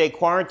 14-day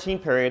quarantine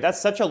period,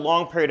 that's such a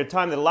long period of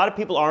time that a lot of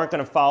people aren't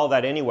going to follow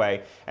that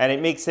anyway. And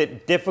it makes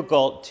it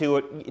difficult to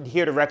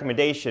adhere to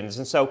recommendations.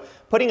 And so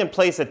putting in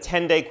place a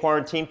 10-day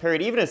quarantine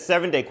period, even a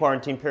 7-day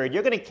quarantine period,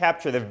 you're going to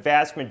capture the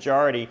vast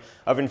majority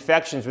of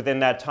infections within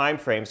that time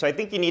frame. So I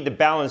think you need to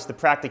balance the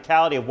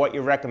practicality of what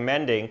you're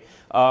recommending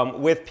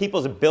with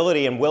people's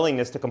ability and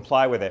willingness to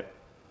comply with it.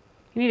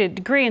 You need a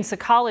degree in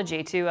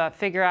psychology to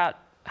figure out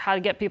how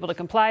to get people to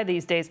comply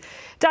these days.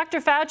 Dr.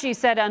 Fauci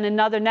said on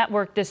another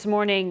network this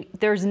morning,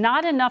 there's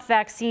not enough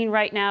vaccine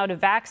right now to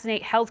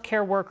vaccinate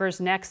healthcare workers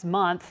next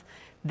month.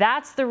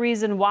 That's the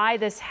reason why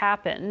this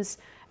happens,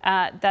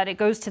 that it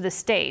goes to the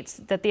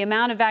states, that the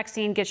amount of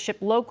vaccine gets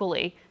shipped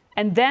locally,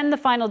 and then the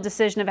final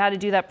decision of how to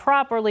do that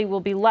properly will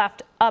be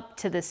left up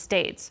to the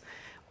states.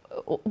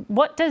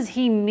 What does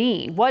he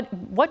mean?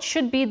 What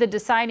should be the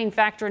deciding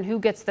factor in who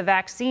gets the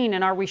vaccine?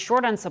 And are we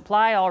short on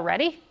supply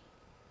already?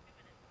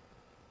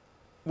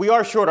 We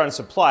are short on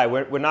supply.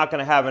 We're not going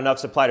to have enough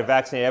supply to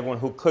vaccinate everyone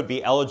who could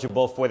be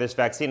eligible for this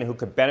vaccine and who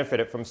could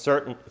benefit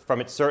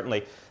from it,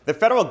 certainly. The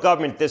federal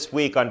government this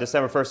week on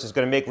December 1st is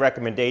going to make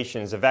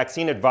recommendations. A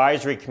vaccine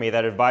advisory committee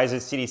that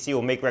advises CDC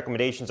will make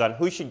recommendations on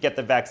who should get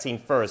the vaccine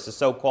first, the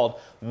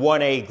so-called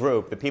 1A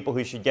group, the people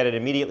who should get it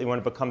immediately when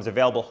it becomes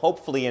available,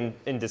 hopefully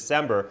in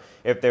December,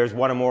 if there's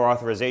one or more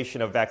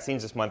authorization of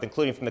vaccines this month,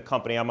 including from the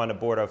company I'm on the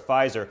board of,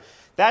 Pfizer.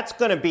 That's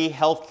going to be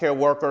healthcare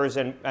workers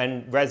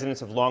and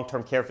residents of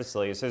long-term care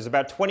facilities. There's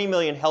about 20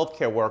 million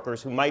healthcare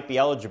workers who might be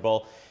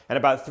eligible, and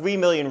about 3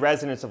 million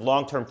residents of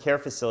long-term care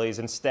facilities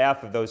and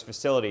staff of those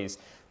facilities.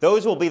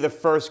 Those will be the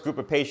first group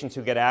of patients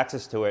who get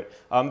access to it.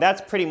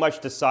 That's pretty much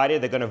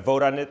decided. They're going to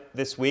vote on it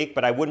this week,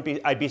 but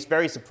I'd be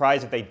very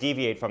surprised if they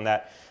deviate from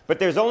that. But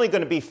there's only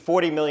going to be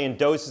 40 million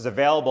doses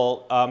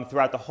available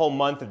throughout the whole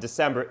month of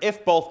December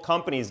if both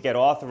companies get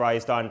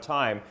authorized on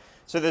time.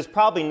 So there's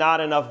probably not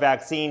enough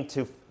vaccine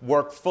to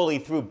work fully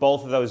through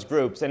both of those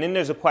groups. And then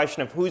there's a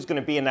question of who's going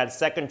to be in that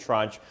second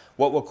tranche,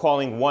 what we're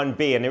calling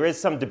 1B. And there is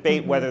some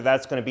debate whether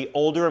that's going to be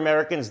older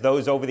Americans,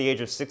 those over the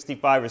age of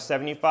 65 or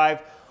 75,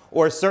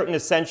 or certain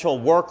essential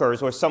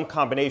workers, or some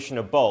combination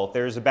of both.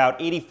 There's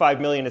about 85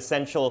 million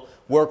essential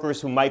workers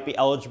who might be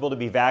eligible to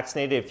be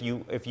vaccinated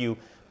if you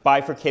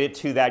bifurcate it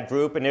to that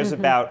group. And there's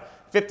about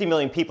 50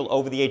 million people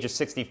over the age of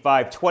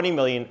 65, 20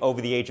 million over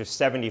the age of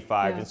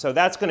 75. And so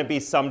that's going to be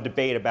some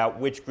debate about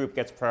which group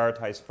gets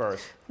prioritized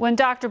first. When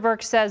Dr.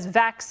 Birx says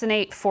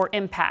vaccinate for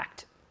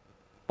impact,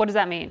 what does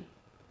that mean?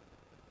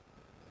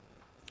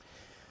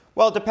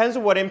 Well, it depends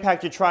on what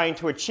impact you're trying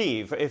to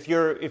achieve. If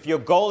your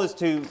goal is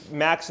to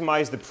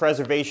maximize the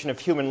preservation of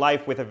human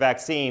life with a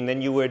vaccine,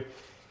 then you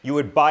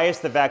would bias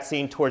the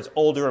vaccine towards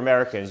older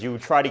Americans. You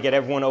would try to get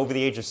everyone over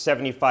the age of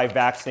 75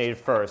 vaccinated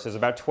first. There's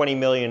about 20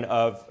 million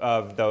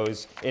of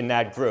those in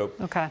that group.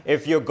 Okay.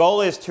 If your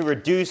goal is to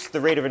reduce the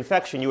rate of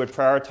infection, you would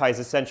prioritize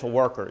essential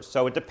workers.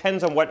 So it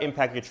depends on what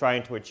impact you're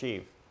trying to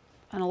achieve.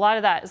 And a lot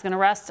of that is going to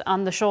rest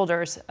on the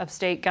shoulders of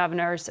state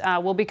governors.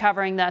 We'll be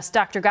covering this.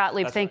 Dr.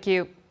 Gottlieb, thank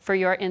you for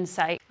your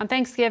insight. On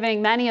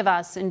Thanksgiving, many of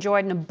us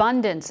enjoyed an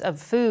abundance of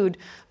food,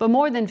 but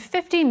more than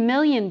 50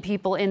 million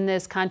people in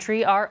this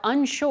country are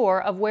unsure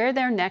of where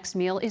their next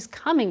meal is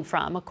coming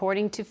from,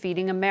 according to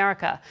Feeding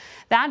America.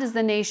 That is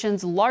the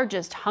nation's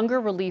largest hunger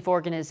relief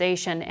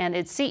organization, and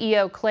its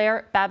CEO,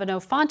 Claire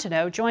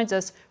Babineaux-Fontenot, joins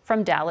us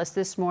from Dallas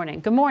this morning.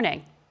 Good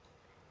morning.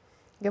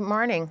 Good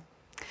morning.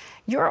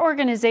 Your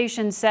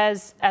organization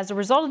says as a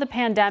result of the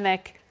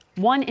pandemic,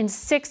 1 in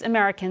 6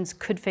 Americans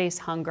could face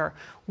hunger.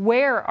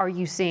 Where are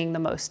you seeing the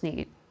most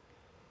need?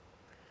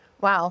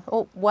 Wow.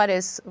 Oh, what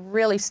is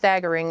really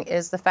staggering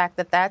is the fact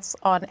that that's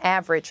on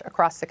average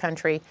across the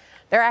country.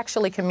 There are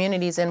actually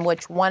communities in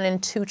which 1 in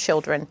 2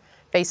 children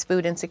face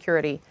food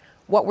insecurity.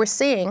 What we're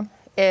seeing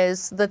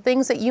is the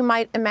things that you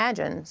might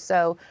imagine.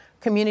 So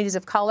communities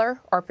of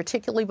color are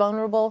particularly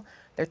vulnerable.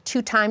 They're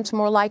 2 times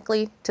more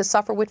likely to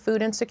suffer with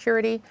food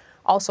insecurity.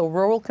 Also,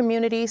 rural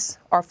communities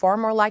are far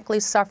more likely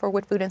to suffer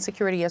with food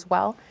insecurity as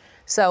well.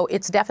 So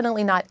it's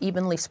definitely not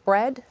evenly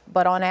spread,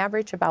 but on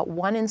average, about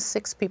 1 in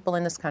 6 people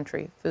in this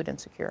country food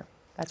insecure.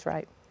 That's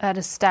right. That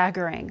is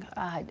staggering.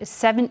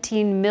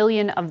 17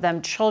 million of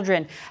them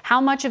children.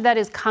 How much of that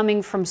is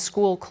coming from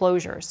school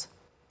closures?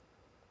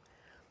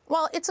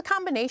 Well, it's a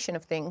combination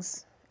of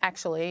things,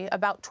 actually.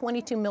 About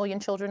 22 million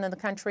children in the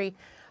country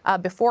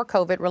before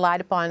COVID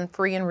relied upon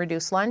free and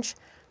reduced lunch.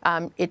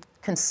 It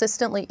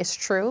consistently is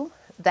true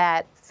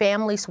that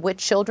families with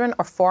children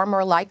are far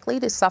more likely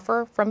to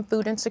suffer from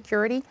food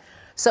insecurity.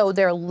 So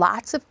there are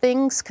lots of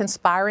things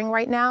conspiring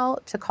right now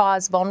to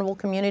cause vulnerable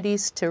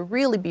communities to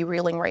really be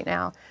reeling right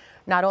now,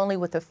 not only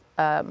with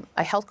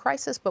a health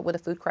crisis, but with a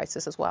food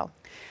crisis as well.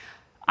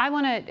 I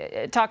want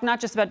to talk not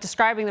just about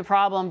describing the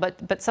problem,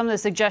 but some of the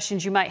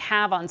suggestions you might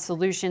have on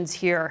solutions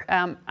here.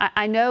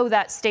 I know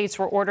that states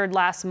were ordered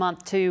last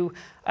month to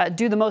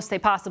do the most they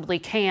possibly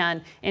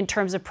can in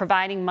terms of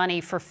providing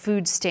money for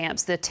food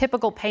stamps. The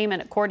typical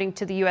payment, according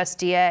to the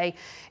USDA,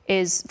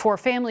 is for a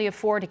family of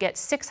 4 to get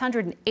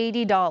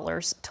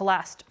 $680 to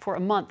last for a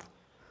month.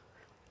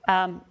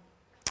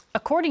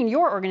 According to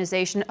your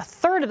organization, a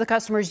third of the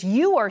customers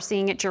you are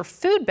seeing at your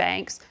food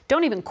banks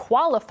don't even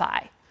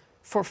qualify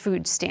for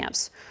food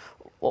stamps.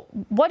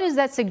 What does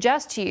that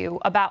suggest to you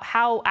about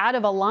how out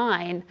of a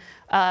line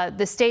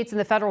the states and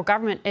the federal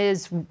government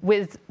is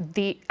with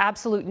the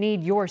absolute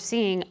need you're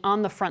seeing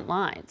on the front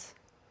lines?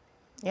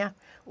 Yeah.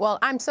 Well,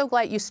 I'm so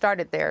glad you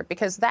started there,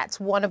 because that's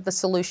one of the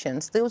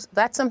solutions.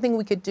 That's something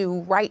we could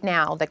do right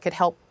now that could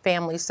help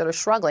families that are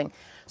struggling.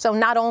 So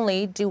not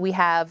only do we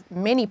have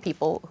many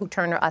people who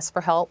turn to us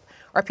for help,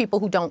 or people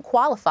who don't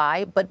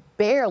qualify, but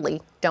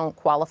barely don't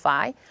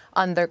qualify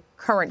under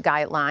current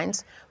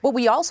guidelines, but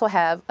we also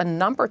have a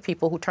number of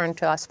people who turn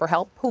to us for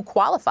help who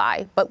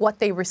qualify, but what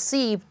they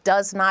receive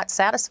does not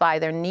satisfy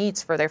their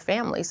needs for their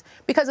families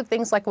because of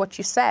things like what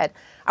you said.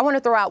 I want to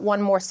throw out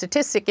one more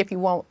statistic, if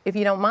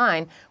you don't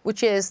mind,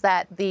 which is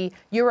that the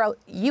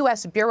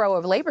U.S. Bureau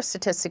of Labor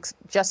Statistics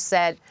just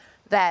said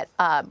that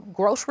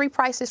grocery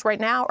prices right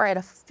now are at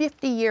a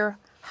 50-year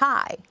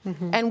high,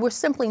 and we're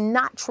simply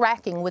not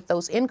tracking with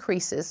those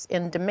increases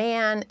in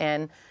demand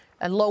and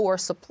a lower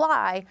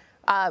supply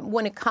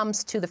when it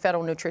comes to the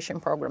federal nutrition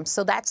program.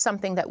 So that's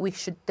something that we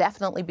should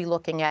definitely be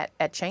looking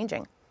at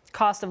changing.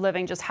 Cost of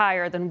living just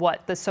higher than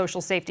what the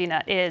social safety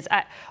net is.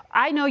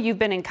 I know you've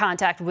been in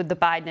contact with the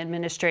Biden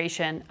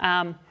administration.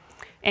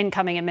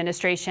 incoming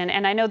administration.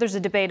 And I know there's a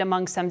debate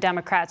among some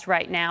Democrats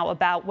right now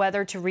about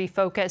whether to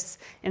refocus,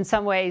 in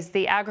some ways,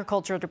 the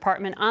Agriculture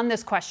Department on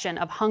this question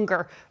of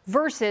hunger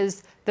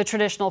versus the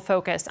traditional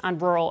focus on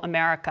rural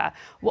America.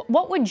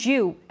 What would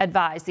you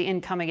advise the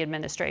incoming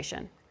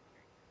administration?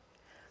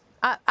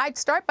 I'd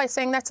start by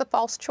saying that's a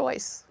false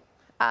choice.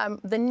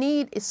 The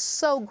need is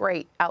so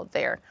great out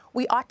there.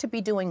 We ought to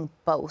be doing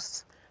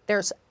both.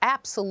 There's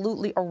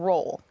absolutely a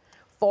role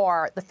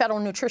for the federal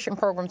nutrition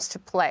programs to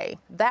play.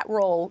 That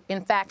role,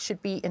 in fact,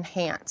 should be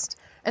enhanced.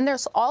 And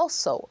there's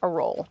also a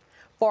role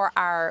for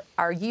our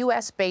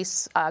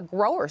U.S.-based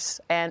growers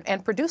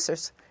and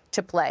producers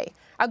to play.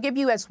 I'll give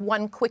you as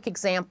one quick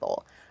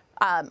example.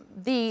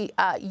 The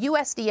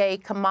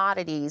USDA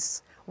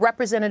commodities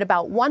represented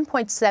about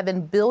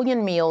 1.7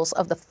 billion meals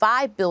of the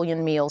 5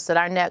 billion meals that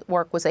our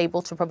network was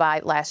able to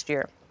provide last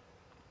year.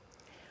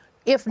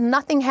 If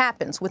nothing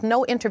happens with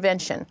no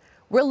intervention,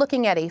 we're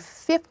looking at a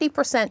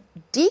 50%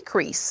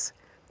 decrease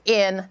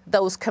in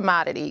those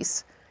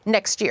commodities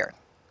next year,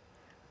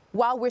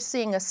 while we're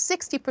seeing a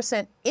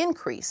 60%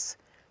 increase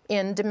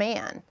in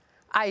demand.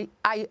 I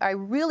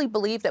really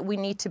believe that we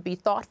need to be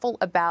thoughtful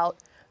about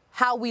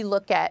how we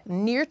look at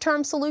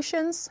near-term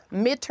solutions,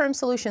 mid-term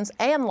solutions,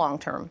 and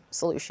long-term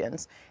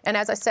solutions. And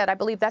as I said, I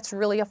believe that's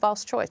really a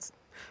false choice.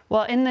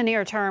 Well, in the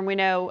near term, we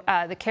know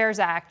the CARES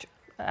Act,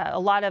 a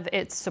lot of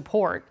its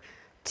support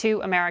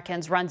to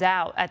Americans runs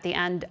out at the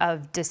end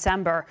of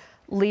December,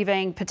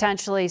 leaving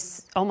potentially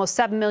almost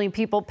 7 million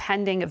people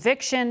pending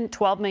eviction,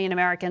 12 million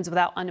Americans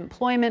without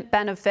unemployment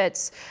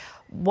benefits.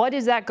 What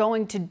is that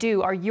going to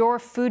do? Are your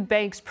food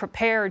banks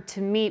prepared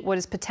to meet what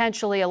is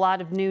potentially a lot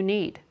of new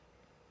need?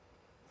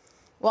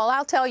 Well,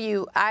 I'll tell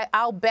you,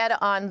 I'll bet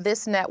on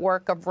this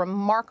network of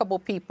remarkable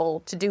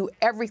people to do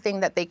everything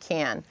that they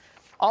can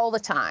all the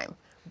time.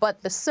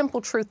 But the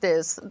simple truth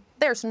is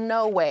there's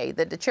no way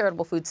that the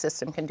charitable food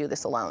system can do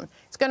this alone.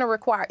 It's going to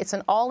require, it's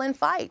an all-in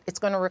fight. It's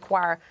going to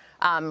require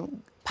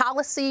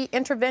policy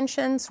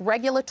interventions,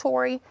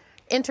 regulatory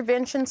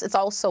interventions. It's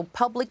also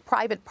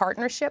public-private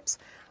partnerships.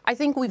 I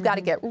think we've got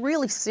to get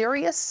really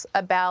serious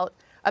about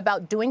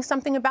doing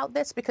something about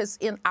this, because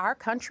in our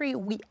country,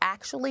 we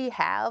actually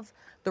have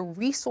the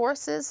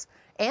resources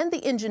and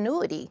the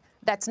ingenuity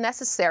that's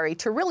necessary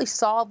to really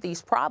solve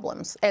these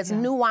problems, as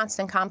nuanced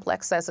and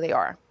complex as they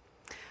are.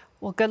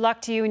 Well, good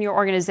luck to you and your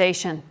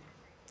organization.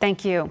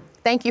 Thank you.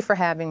 Thank you for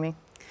having me.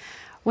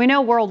 We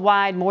know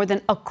worldwide more than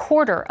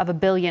 250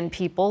 million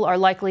people are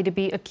likely to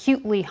be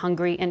acutely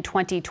hungry in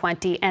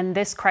 2020, and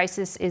this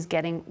crisis is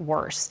getting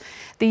worse.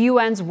 The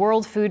UN's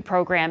World Food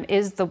Program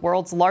is the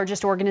world's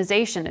largest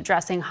organization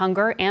addressing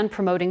hunger and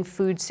promoting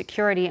food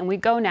security. And we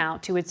go now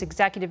to its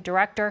executive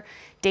director,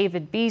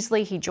 David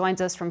Beasley. He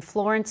joins us from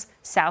Florence,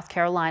 South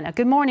Carolina.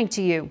 Good morning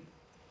to you.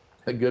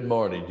 Good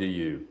morning to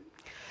you.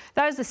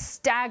 That is a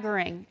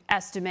staggering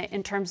estimate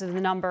in terms of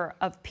the number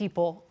of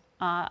people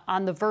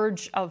on the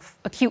verge of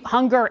acute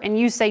hunger, and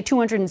you say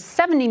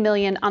 270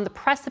 million on the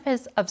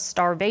precipice of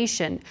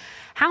starvation.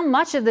 How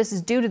much of this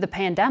is due to the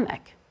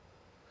pandemic?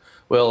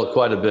 Well,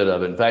 quite a bit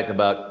of it. In fact,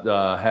 about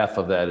half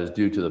of that is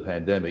due to the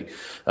pandemic.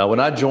 When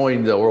I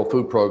joined the World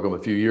Food Program a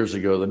few years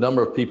ago, the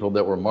number of people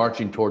that were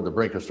marching toward the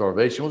brink of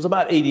starvation was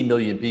about 80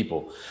 million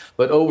people.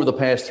 But over the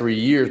past 3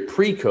 years,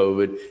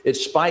 pre-COVID, it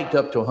spiked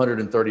up to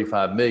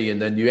 135 million.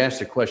 Then you asked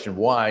the question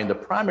why, and the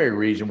primary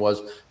reason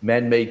was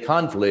man-made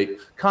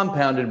conflict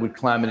compounded with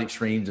climate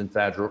extremes and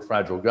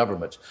fragile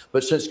governments.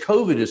 But since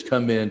COVID has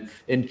come in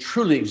and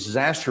truly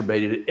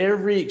exacerbated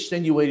every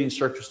extenuating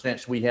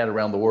circumstance we had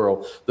around the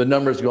world, the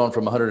number has gone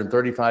from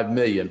 135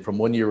 million from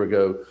 1 year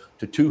ago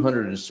to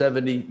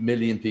 270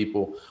 million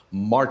people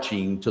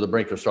marching to the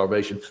brink of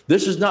starvation.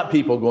 This is not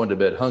people going to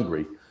bed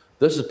hungry.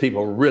 This is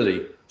people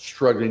really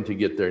struggling to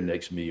get their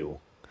next meal.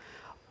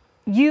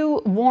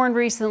 You warned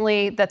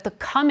recently that the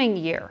coming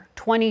year,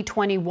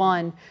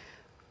 2021,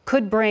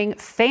 could bring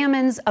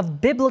famines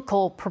of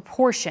biblical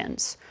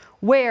proportions.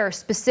 Where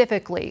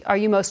specifically are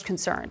you most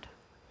concerned?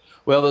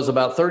 Well, there's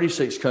about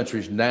 36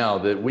 countries now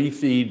that we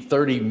feed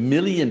 30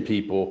 million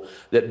people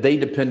that they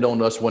depend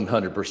on us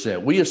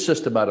 100%. We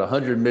assist about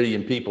 100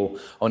 million people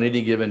on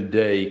any given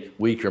day,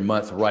 week, or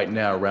month right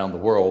now around the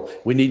world.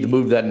 We need to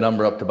move that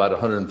number up to about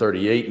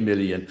 138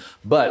 million.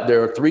 But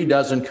there are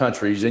 36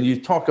 countries, and you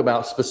talk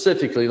about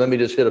specifically, let me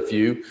just hit a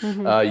few,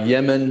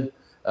 Yemen,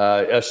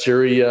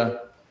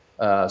 Syria,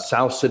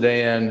 South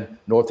Sudan,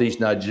 Northeast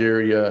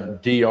Nigeria,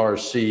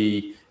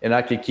 DRC, and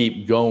I could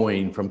keep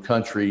going from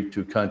country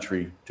to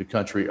country to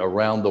country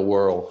around the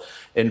world.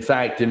 In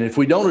fact, and if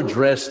we don't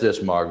address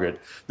this, Margaret,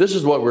 this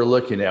is what we're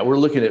looking at. We're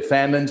looking at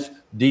famines,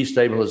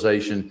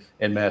 destabilization,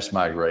 and mass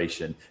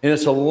migration. And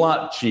it's a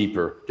lot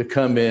cheaper to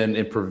come in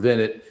and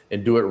prevent it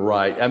and do it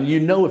right. I mean,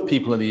 you know, if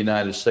people in the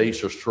United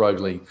States are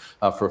struggling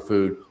for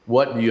food,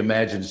 what do you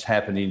imagine is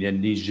happening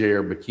in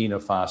Niger,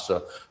 Burkina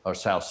Faso, or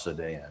South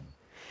Sudan?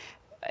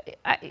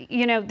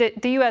 You know,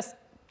 the U.S.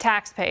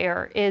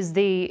 taxpayer is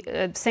the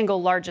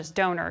single largest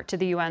donor to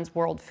the UN's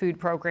World Food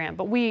Program.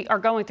 But we are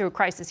going through a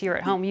crisis here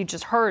at home. You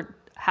just heard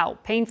how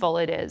painful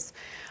it is.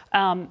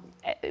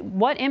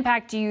 What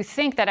impact do you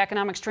think that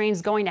economic strain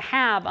is going to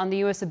have on the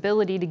U.S.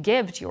 ability to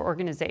give to your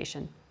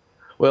organization?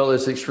 Well,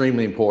 it's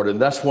extremely important.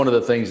 That's one of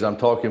the things I'm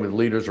talking with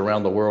leaders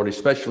around the world,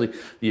 especially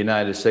the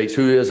United States,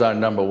 who is our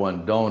number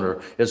one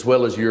donor, as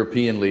well as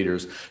European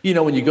leaders. You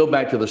know, when you go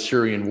back to the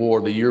Syrian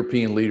war, the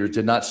European leaders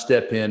did not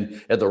step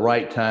in at the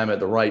right time, at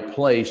the right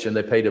place, and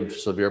they paid a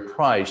severe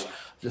price.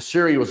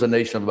 Syria was a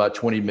nation of about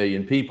 20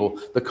 million people.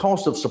 The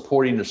cost of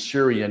supporting a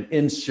Syrian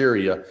in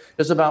Syria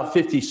is about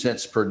 50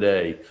 cents per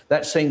day.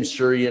 That same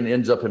Syrian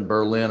ends up in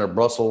Berlin or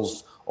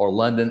Brussels or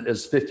London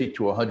is 50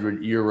 to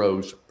 100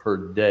 euros per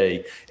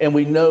day. And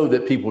we know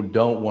that people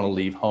don't want to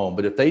leave home,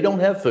 but if they don't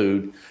have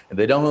food and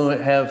they don't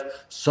have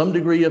some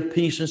degree of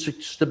peace and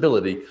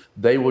stability,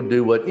 they will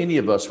do what any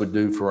of us would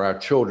do for our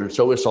children.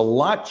 So it's a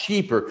lot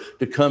cheaper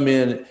to come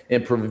in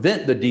and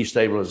prevent the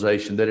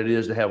destabilization than it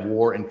is to have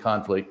war and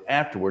conflict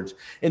afterwards.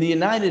 And the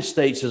United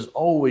States has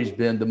always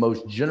been the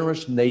most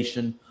generous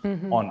nation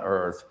on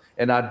earth.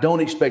 And I don't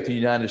expect the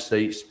United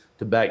States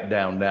to back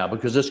down now,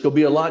 because it's going to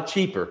be a lot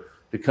cheaper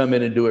to come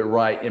in and do it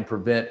right and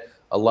prevent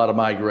a lot of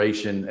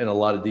migration and a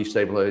lot of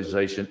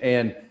destabilization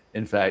and,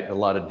 in fact, a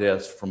lot of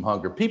deaths from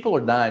hunger. People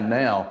are dying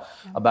now.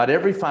 About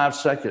every 5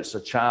 seconds,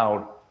 a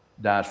child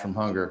dies from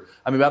hunger.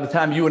 I mean, by the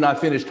time you and I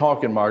finish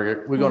talking,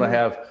 Margaret, we're going to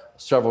have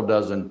several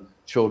dozen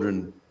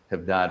children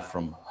have died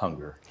from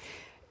hunger.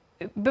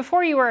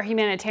 Before you were a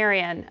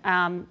humanitarian,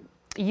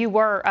 you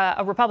were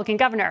a Republican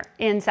governor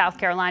in South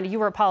Carolina. You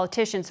were a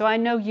politician, so I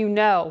know you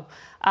know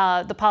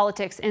the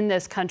politics in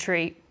this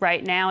country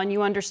right now, and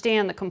you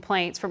understand the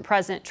complaints from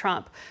President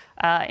Trump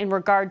in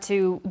regard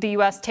to the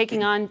U.S.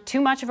 taking on too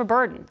much of a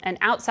burden and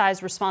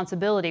outsized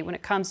responsibility when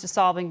it comes to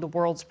solving the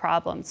world's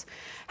problems.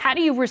 How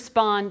do you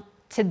respond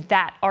to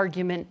that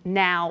argument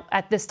now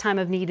at this time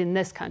of need in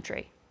this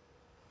country?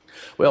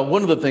 Well,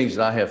 one of the things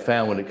that I have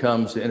found when it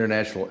comes to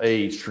international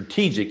aid,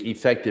 strategic,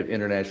 effective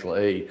international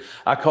aid,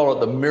 I call it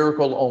the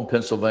miracle on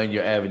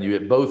Pennsylvania Avenue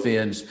at both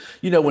ends.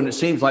 You know, when it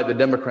seems like the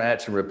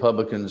Democrats and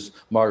Republicans,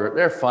 Margaret,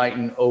 they're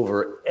fighting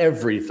over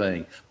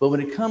everything. But when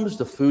it comes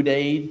to food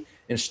aid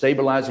and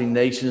stabilizing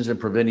nations and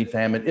preventing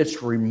famine,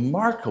 it's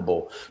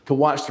remarkable to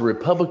watch the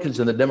Republicans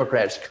and the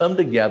Democrats come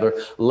together,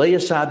 lay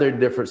aside their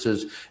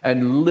differences,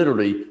 and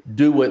literally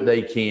do what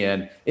they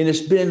can. And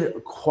it's been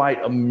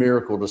quite a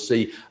miracle to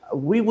see.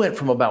 We went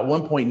from about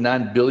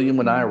 $1.9 billion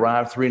when I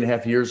arrived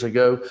 3.5 years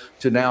ago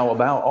to now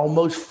about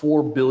almost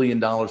 $4 billion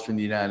from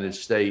the United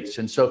States.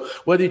 And so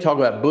whether you talk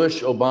about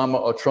Bush,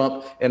 Obama, or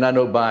Trump, and I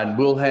know Biden,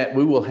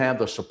 we will have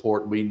the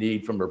support we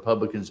need from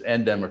Republicans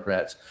and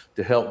Democrats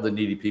to help the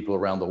needy people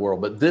around the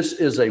world. But this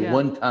is a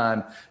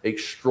one-time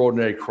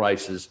extraordinary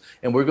crisis.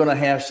 And we're going to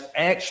have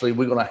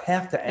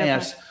to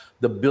ask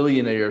the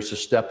billionaires to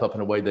step up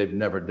in a way they've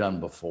never done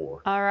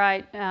before. All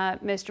right,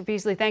 Mr.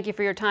 Beasley, thank you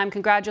for your time.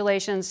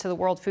 Congratulations to the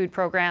World Food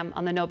Program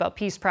on the Nobel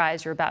Peace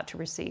Prize you're about to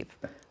receive.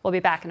 We'll be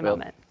back in a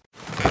moment.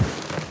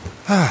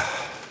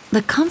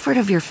 The comfort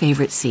of your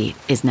favorite seat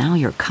is now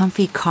your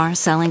comfy car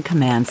selling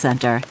command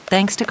center,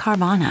 thanks to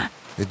Carvana.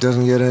 It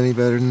doesn't get any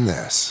better than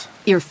this.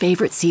 Your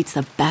favorite seat's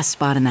the best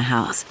spot in the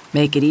house.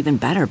 Make it even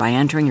better by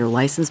entering your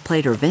license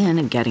plate or VIN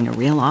and getting a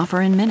real offer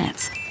in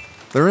minutes.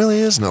 There really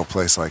is no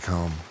place like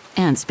home.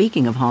 And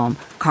speaking of home,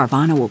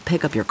 Carvana will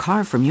pick up your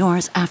car from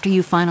yours after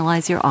you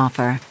finalize your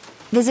offer.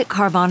 Visit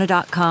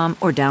Carvana.com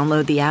or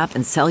download the app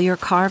and sell your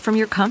car from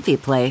your comfy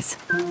place.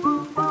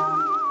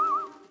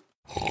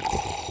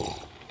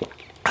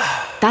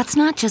 That's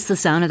not just the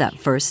sound of that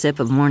first sip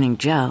of Morning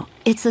Joe.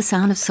 It's the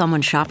sound of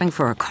someone shopping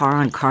for a car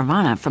on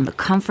Carvana from the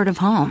comfort of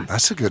home.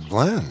 That's a good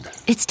blend.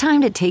 It's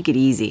time to take it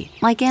easy,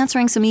 like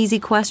answering some easy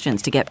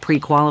questions to get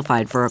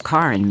pre-qualified for a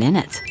car in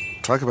minutes.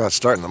 Talk about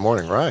starting the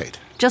morning right.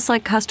 Just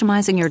like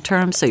customizing your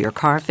terms so your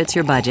car fits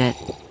your budget.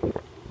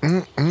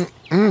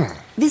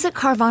 Visit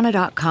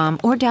Carvana.com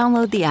or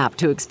download the app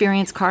to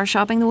experience car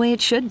shopping the way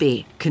it should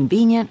be.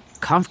 Convenient,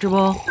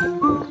 comfortable.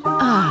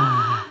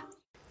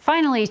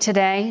 Finally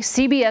today,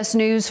 CBS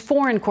News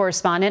foreign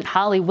correspondent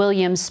Holly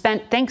Williams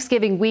spent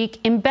Thanksgiving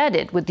week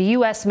embedded with the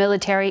U.S.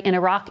 military in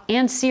Iraq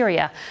and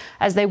Syria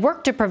as they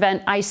work to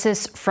prevent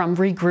ISIS from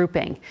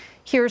regrouping.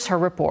 Here's her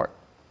report.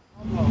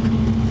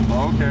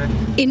 Okay.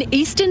 In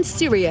eastern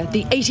Syria,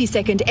 the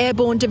 82nd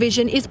Airborne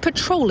Division is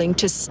patrolling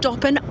to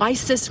stop an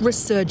ISIS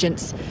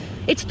resurgence.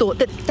 It's thought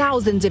that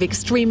thousands of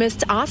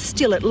extremists are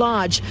still at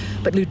large,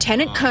 but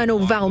Lieutenant Colonel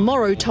Val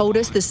Morrow told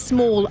us the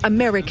small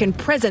American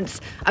presence,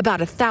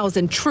 about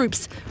 1,000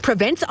 troops,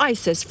 prevents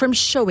ISIS from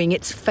showing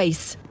its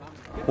face.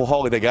 Well,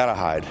 Holly, they gotta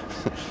hide.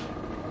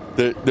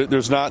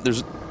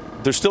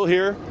 They're still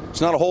here.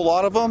 It's not a whole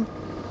lot of them,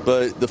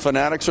 but the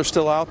fanatics are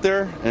still out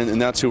there,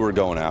 and that's who we're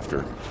going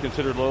after.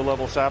 Considered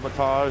low-level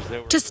sabotage.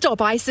 To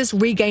stop ISIS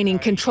regaining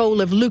control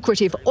of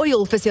lucrative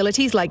oil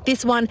facilities like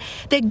this one,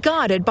 they're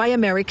guarded by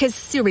America's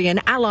Syrian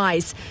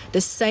allies,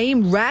 the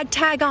same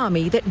ragtag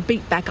army that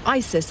beat back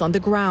ISIS on the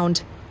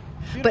ground.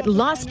 But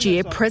last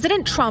year,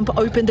 President Trump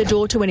opened the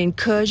door to an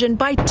incursion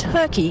by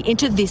Turkey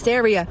into this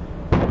area.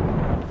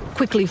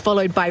 quickly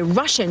followed by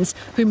Russians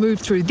who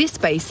moved through this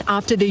base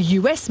after the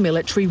US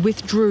military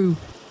withdrew.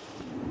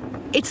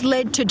 It's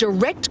led to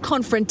direct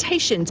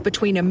confrontations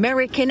between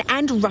American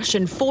and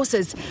Russian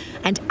forces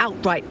and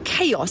outright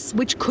chaos,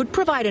 which could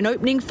provide an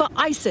opening for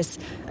ISIS,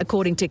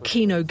 according to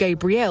Kino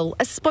Gabriel,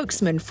 a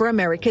spokesman for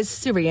America's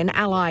Syrian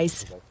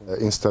allies.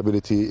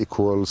 Instability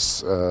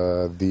equals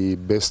the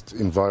best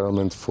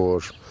environment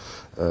for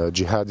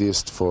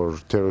jihadists, for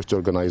terrorist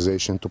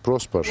organization to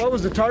prosper. What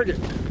was the target?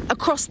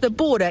 Across the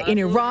border in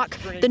Iraq,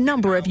 the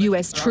number of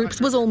US troops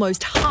was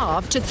almost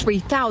halved to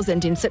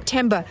 3,000 in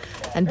September.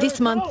 And this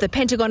month, the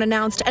Pentagon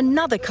announced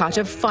another cut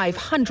of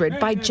 500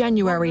 by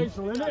January.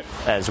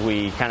 As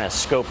we kind of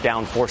scope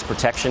down force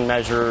protection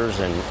measures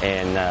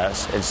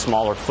and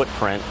smaller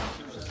footprint,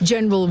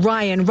 General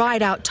Ryan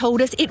Rideout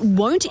told us it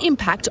won't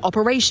impact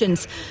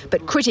operations,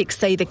 but critics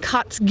say the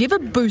cuts give a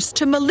boost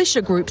to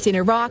militia groups in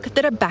Iraq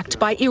that are backed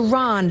by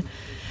Iran.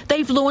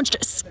 They've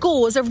launched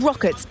scores of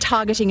rockets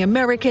targeting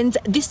Americans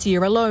this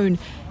year alone,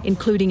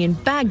 including in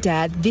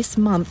Baghdad this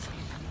month.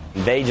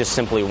 they just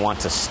simply want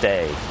to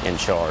stay in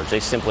charge. They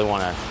simply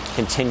want to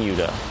continue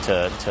to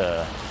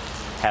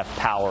have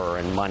power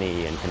and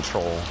money and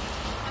control.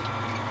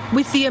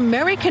 With the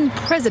American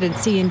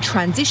presidency in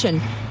transition,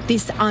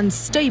 this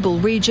unstable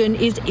region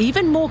is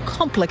even more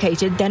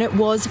complicated than it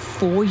was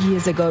 4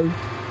 years ago.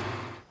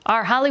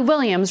 Our Holly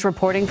Williams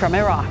reporting from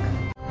Iraq.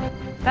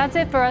 That's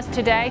it for us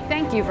today.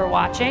 Thank you for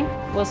watching.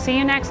 We'll see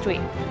you next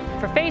week.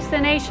 For Face the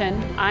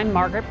Nation, I'm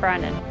Margaret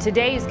Brennan.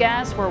 Today's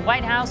guests were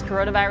White House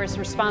Coronavirus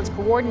Response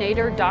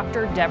Coordinator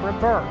Dr. Deborah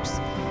Birx,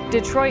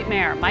 Detroit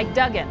Mayor Mike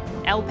Duggan,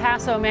 El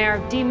Paso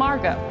Mayor Dee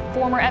Margo,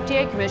 former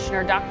FDA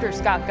Commissioner Dr.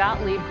 Scott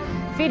Gottlieb,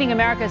 Feeding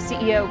America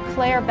CEO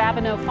Claire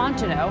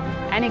Babineaux-Fontenot,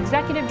 and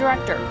Executive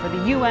Director for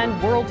the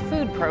UN World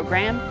Food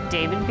Program,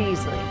 David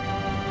Beasley.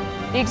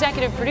 The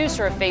executive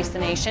producer of Face the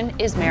Nation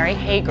is Mary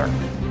Hager.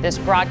 This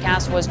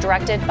broadcast was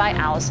directed by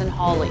Allison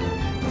Hawley.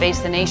 Face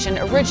the Nation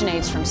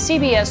originates from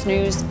CBS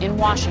News in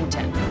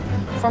Washington.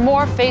 For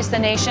more Face the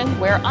Nation,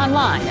 we're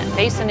online at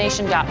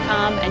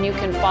facethenation.com, and you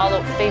can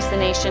follow Face the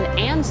Nation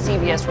and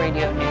CBS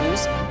Radio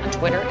News on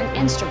Twitter and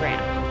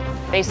Instagram.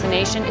 Face the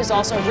Nation is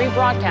also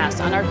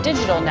rebroadcast on our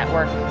digital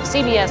network,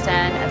 CBSN,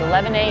 at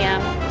 11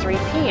 a.m., 3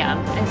 p.m.,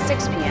 and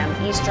 6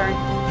 p.m. Eastern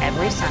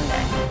every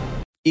Sunday.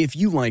 If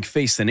you like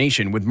Face the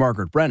Nation with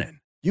Margaret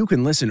Brennan, you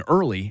can listen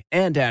early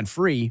and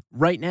ad-free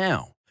right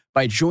now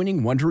by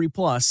joining Wondery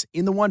Plus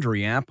in the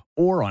Wondery app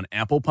or on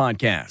Apple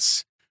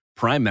Podcasts.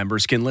 Prime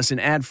members can listen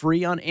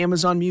ad-free on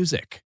Amazon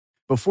Music.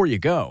 Before you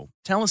go,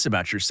 tell us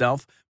about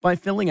yourself by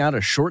filling out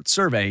a short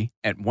survey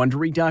at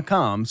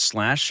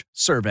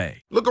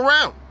Wondery.com/survey. Look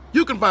around.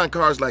 You can find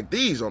cars like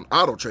these on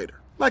AutoTrader,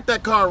 like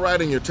that car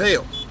riding your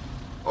tail.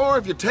 Or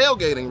if you're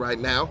tailgating right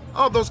now,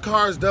 all those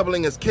cars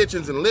doubling as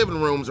kitchens and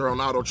living rooms are on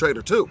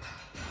AutoTrader too.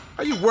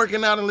 Are you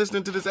working out and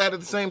listening to this ad at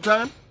the same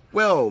time?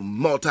 Well,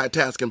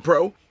 multitasking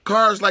pro,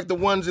 cars like the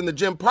ones in the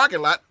gym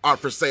parking lot are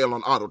for sale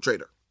on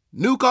AutoTrader.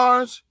 New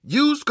cars,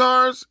 used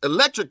cars,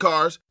 electric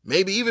cars,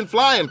 maybe even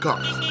flying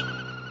cars.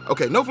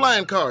 Okay, no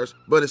flying cars,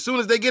 but as soon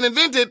as they get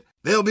invented,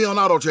 they'll be on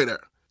AutoTrader.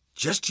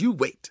 Just you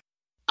wait.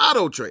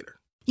 AutoTrader.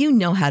 You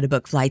know how to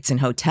book flights and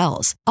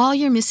hotels. All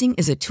you're missing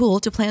is a tool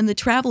to plan the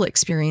travel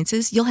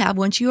experiences you'll have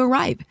once you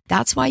arrive.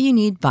 That's why you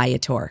need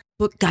Viator.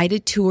 Book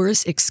guided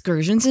tours,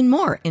 excursions, and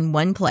more in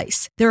one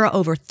place. There are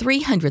over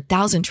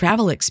 300,000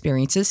 travel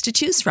experiences to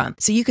choose from,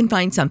 so you can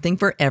find something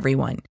for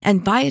everyone.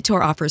 And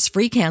Viator offers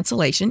free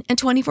cancellation and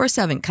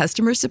 24/7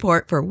 customer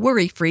support for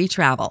worry-free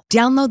travel.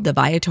 Download the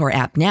Viator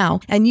app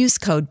now and use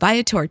code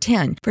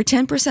Viator10 for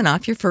 10%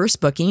 off your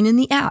first booking in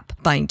the app.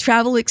 Find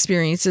travel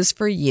experiences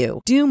for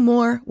you. Do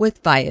more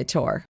with Viator.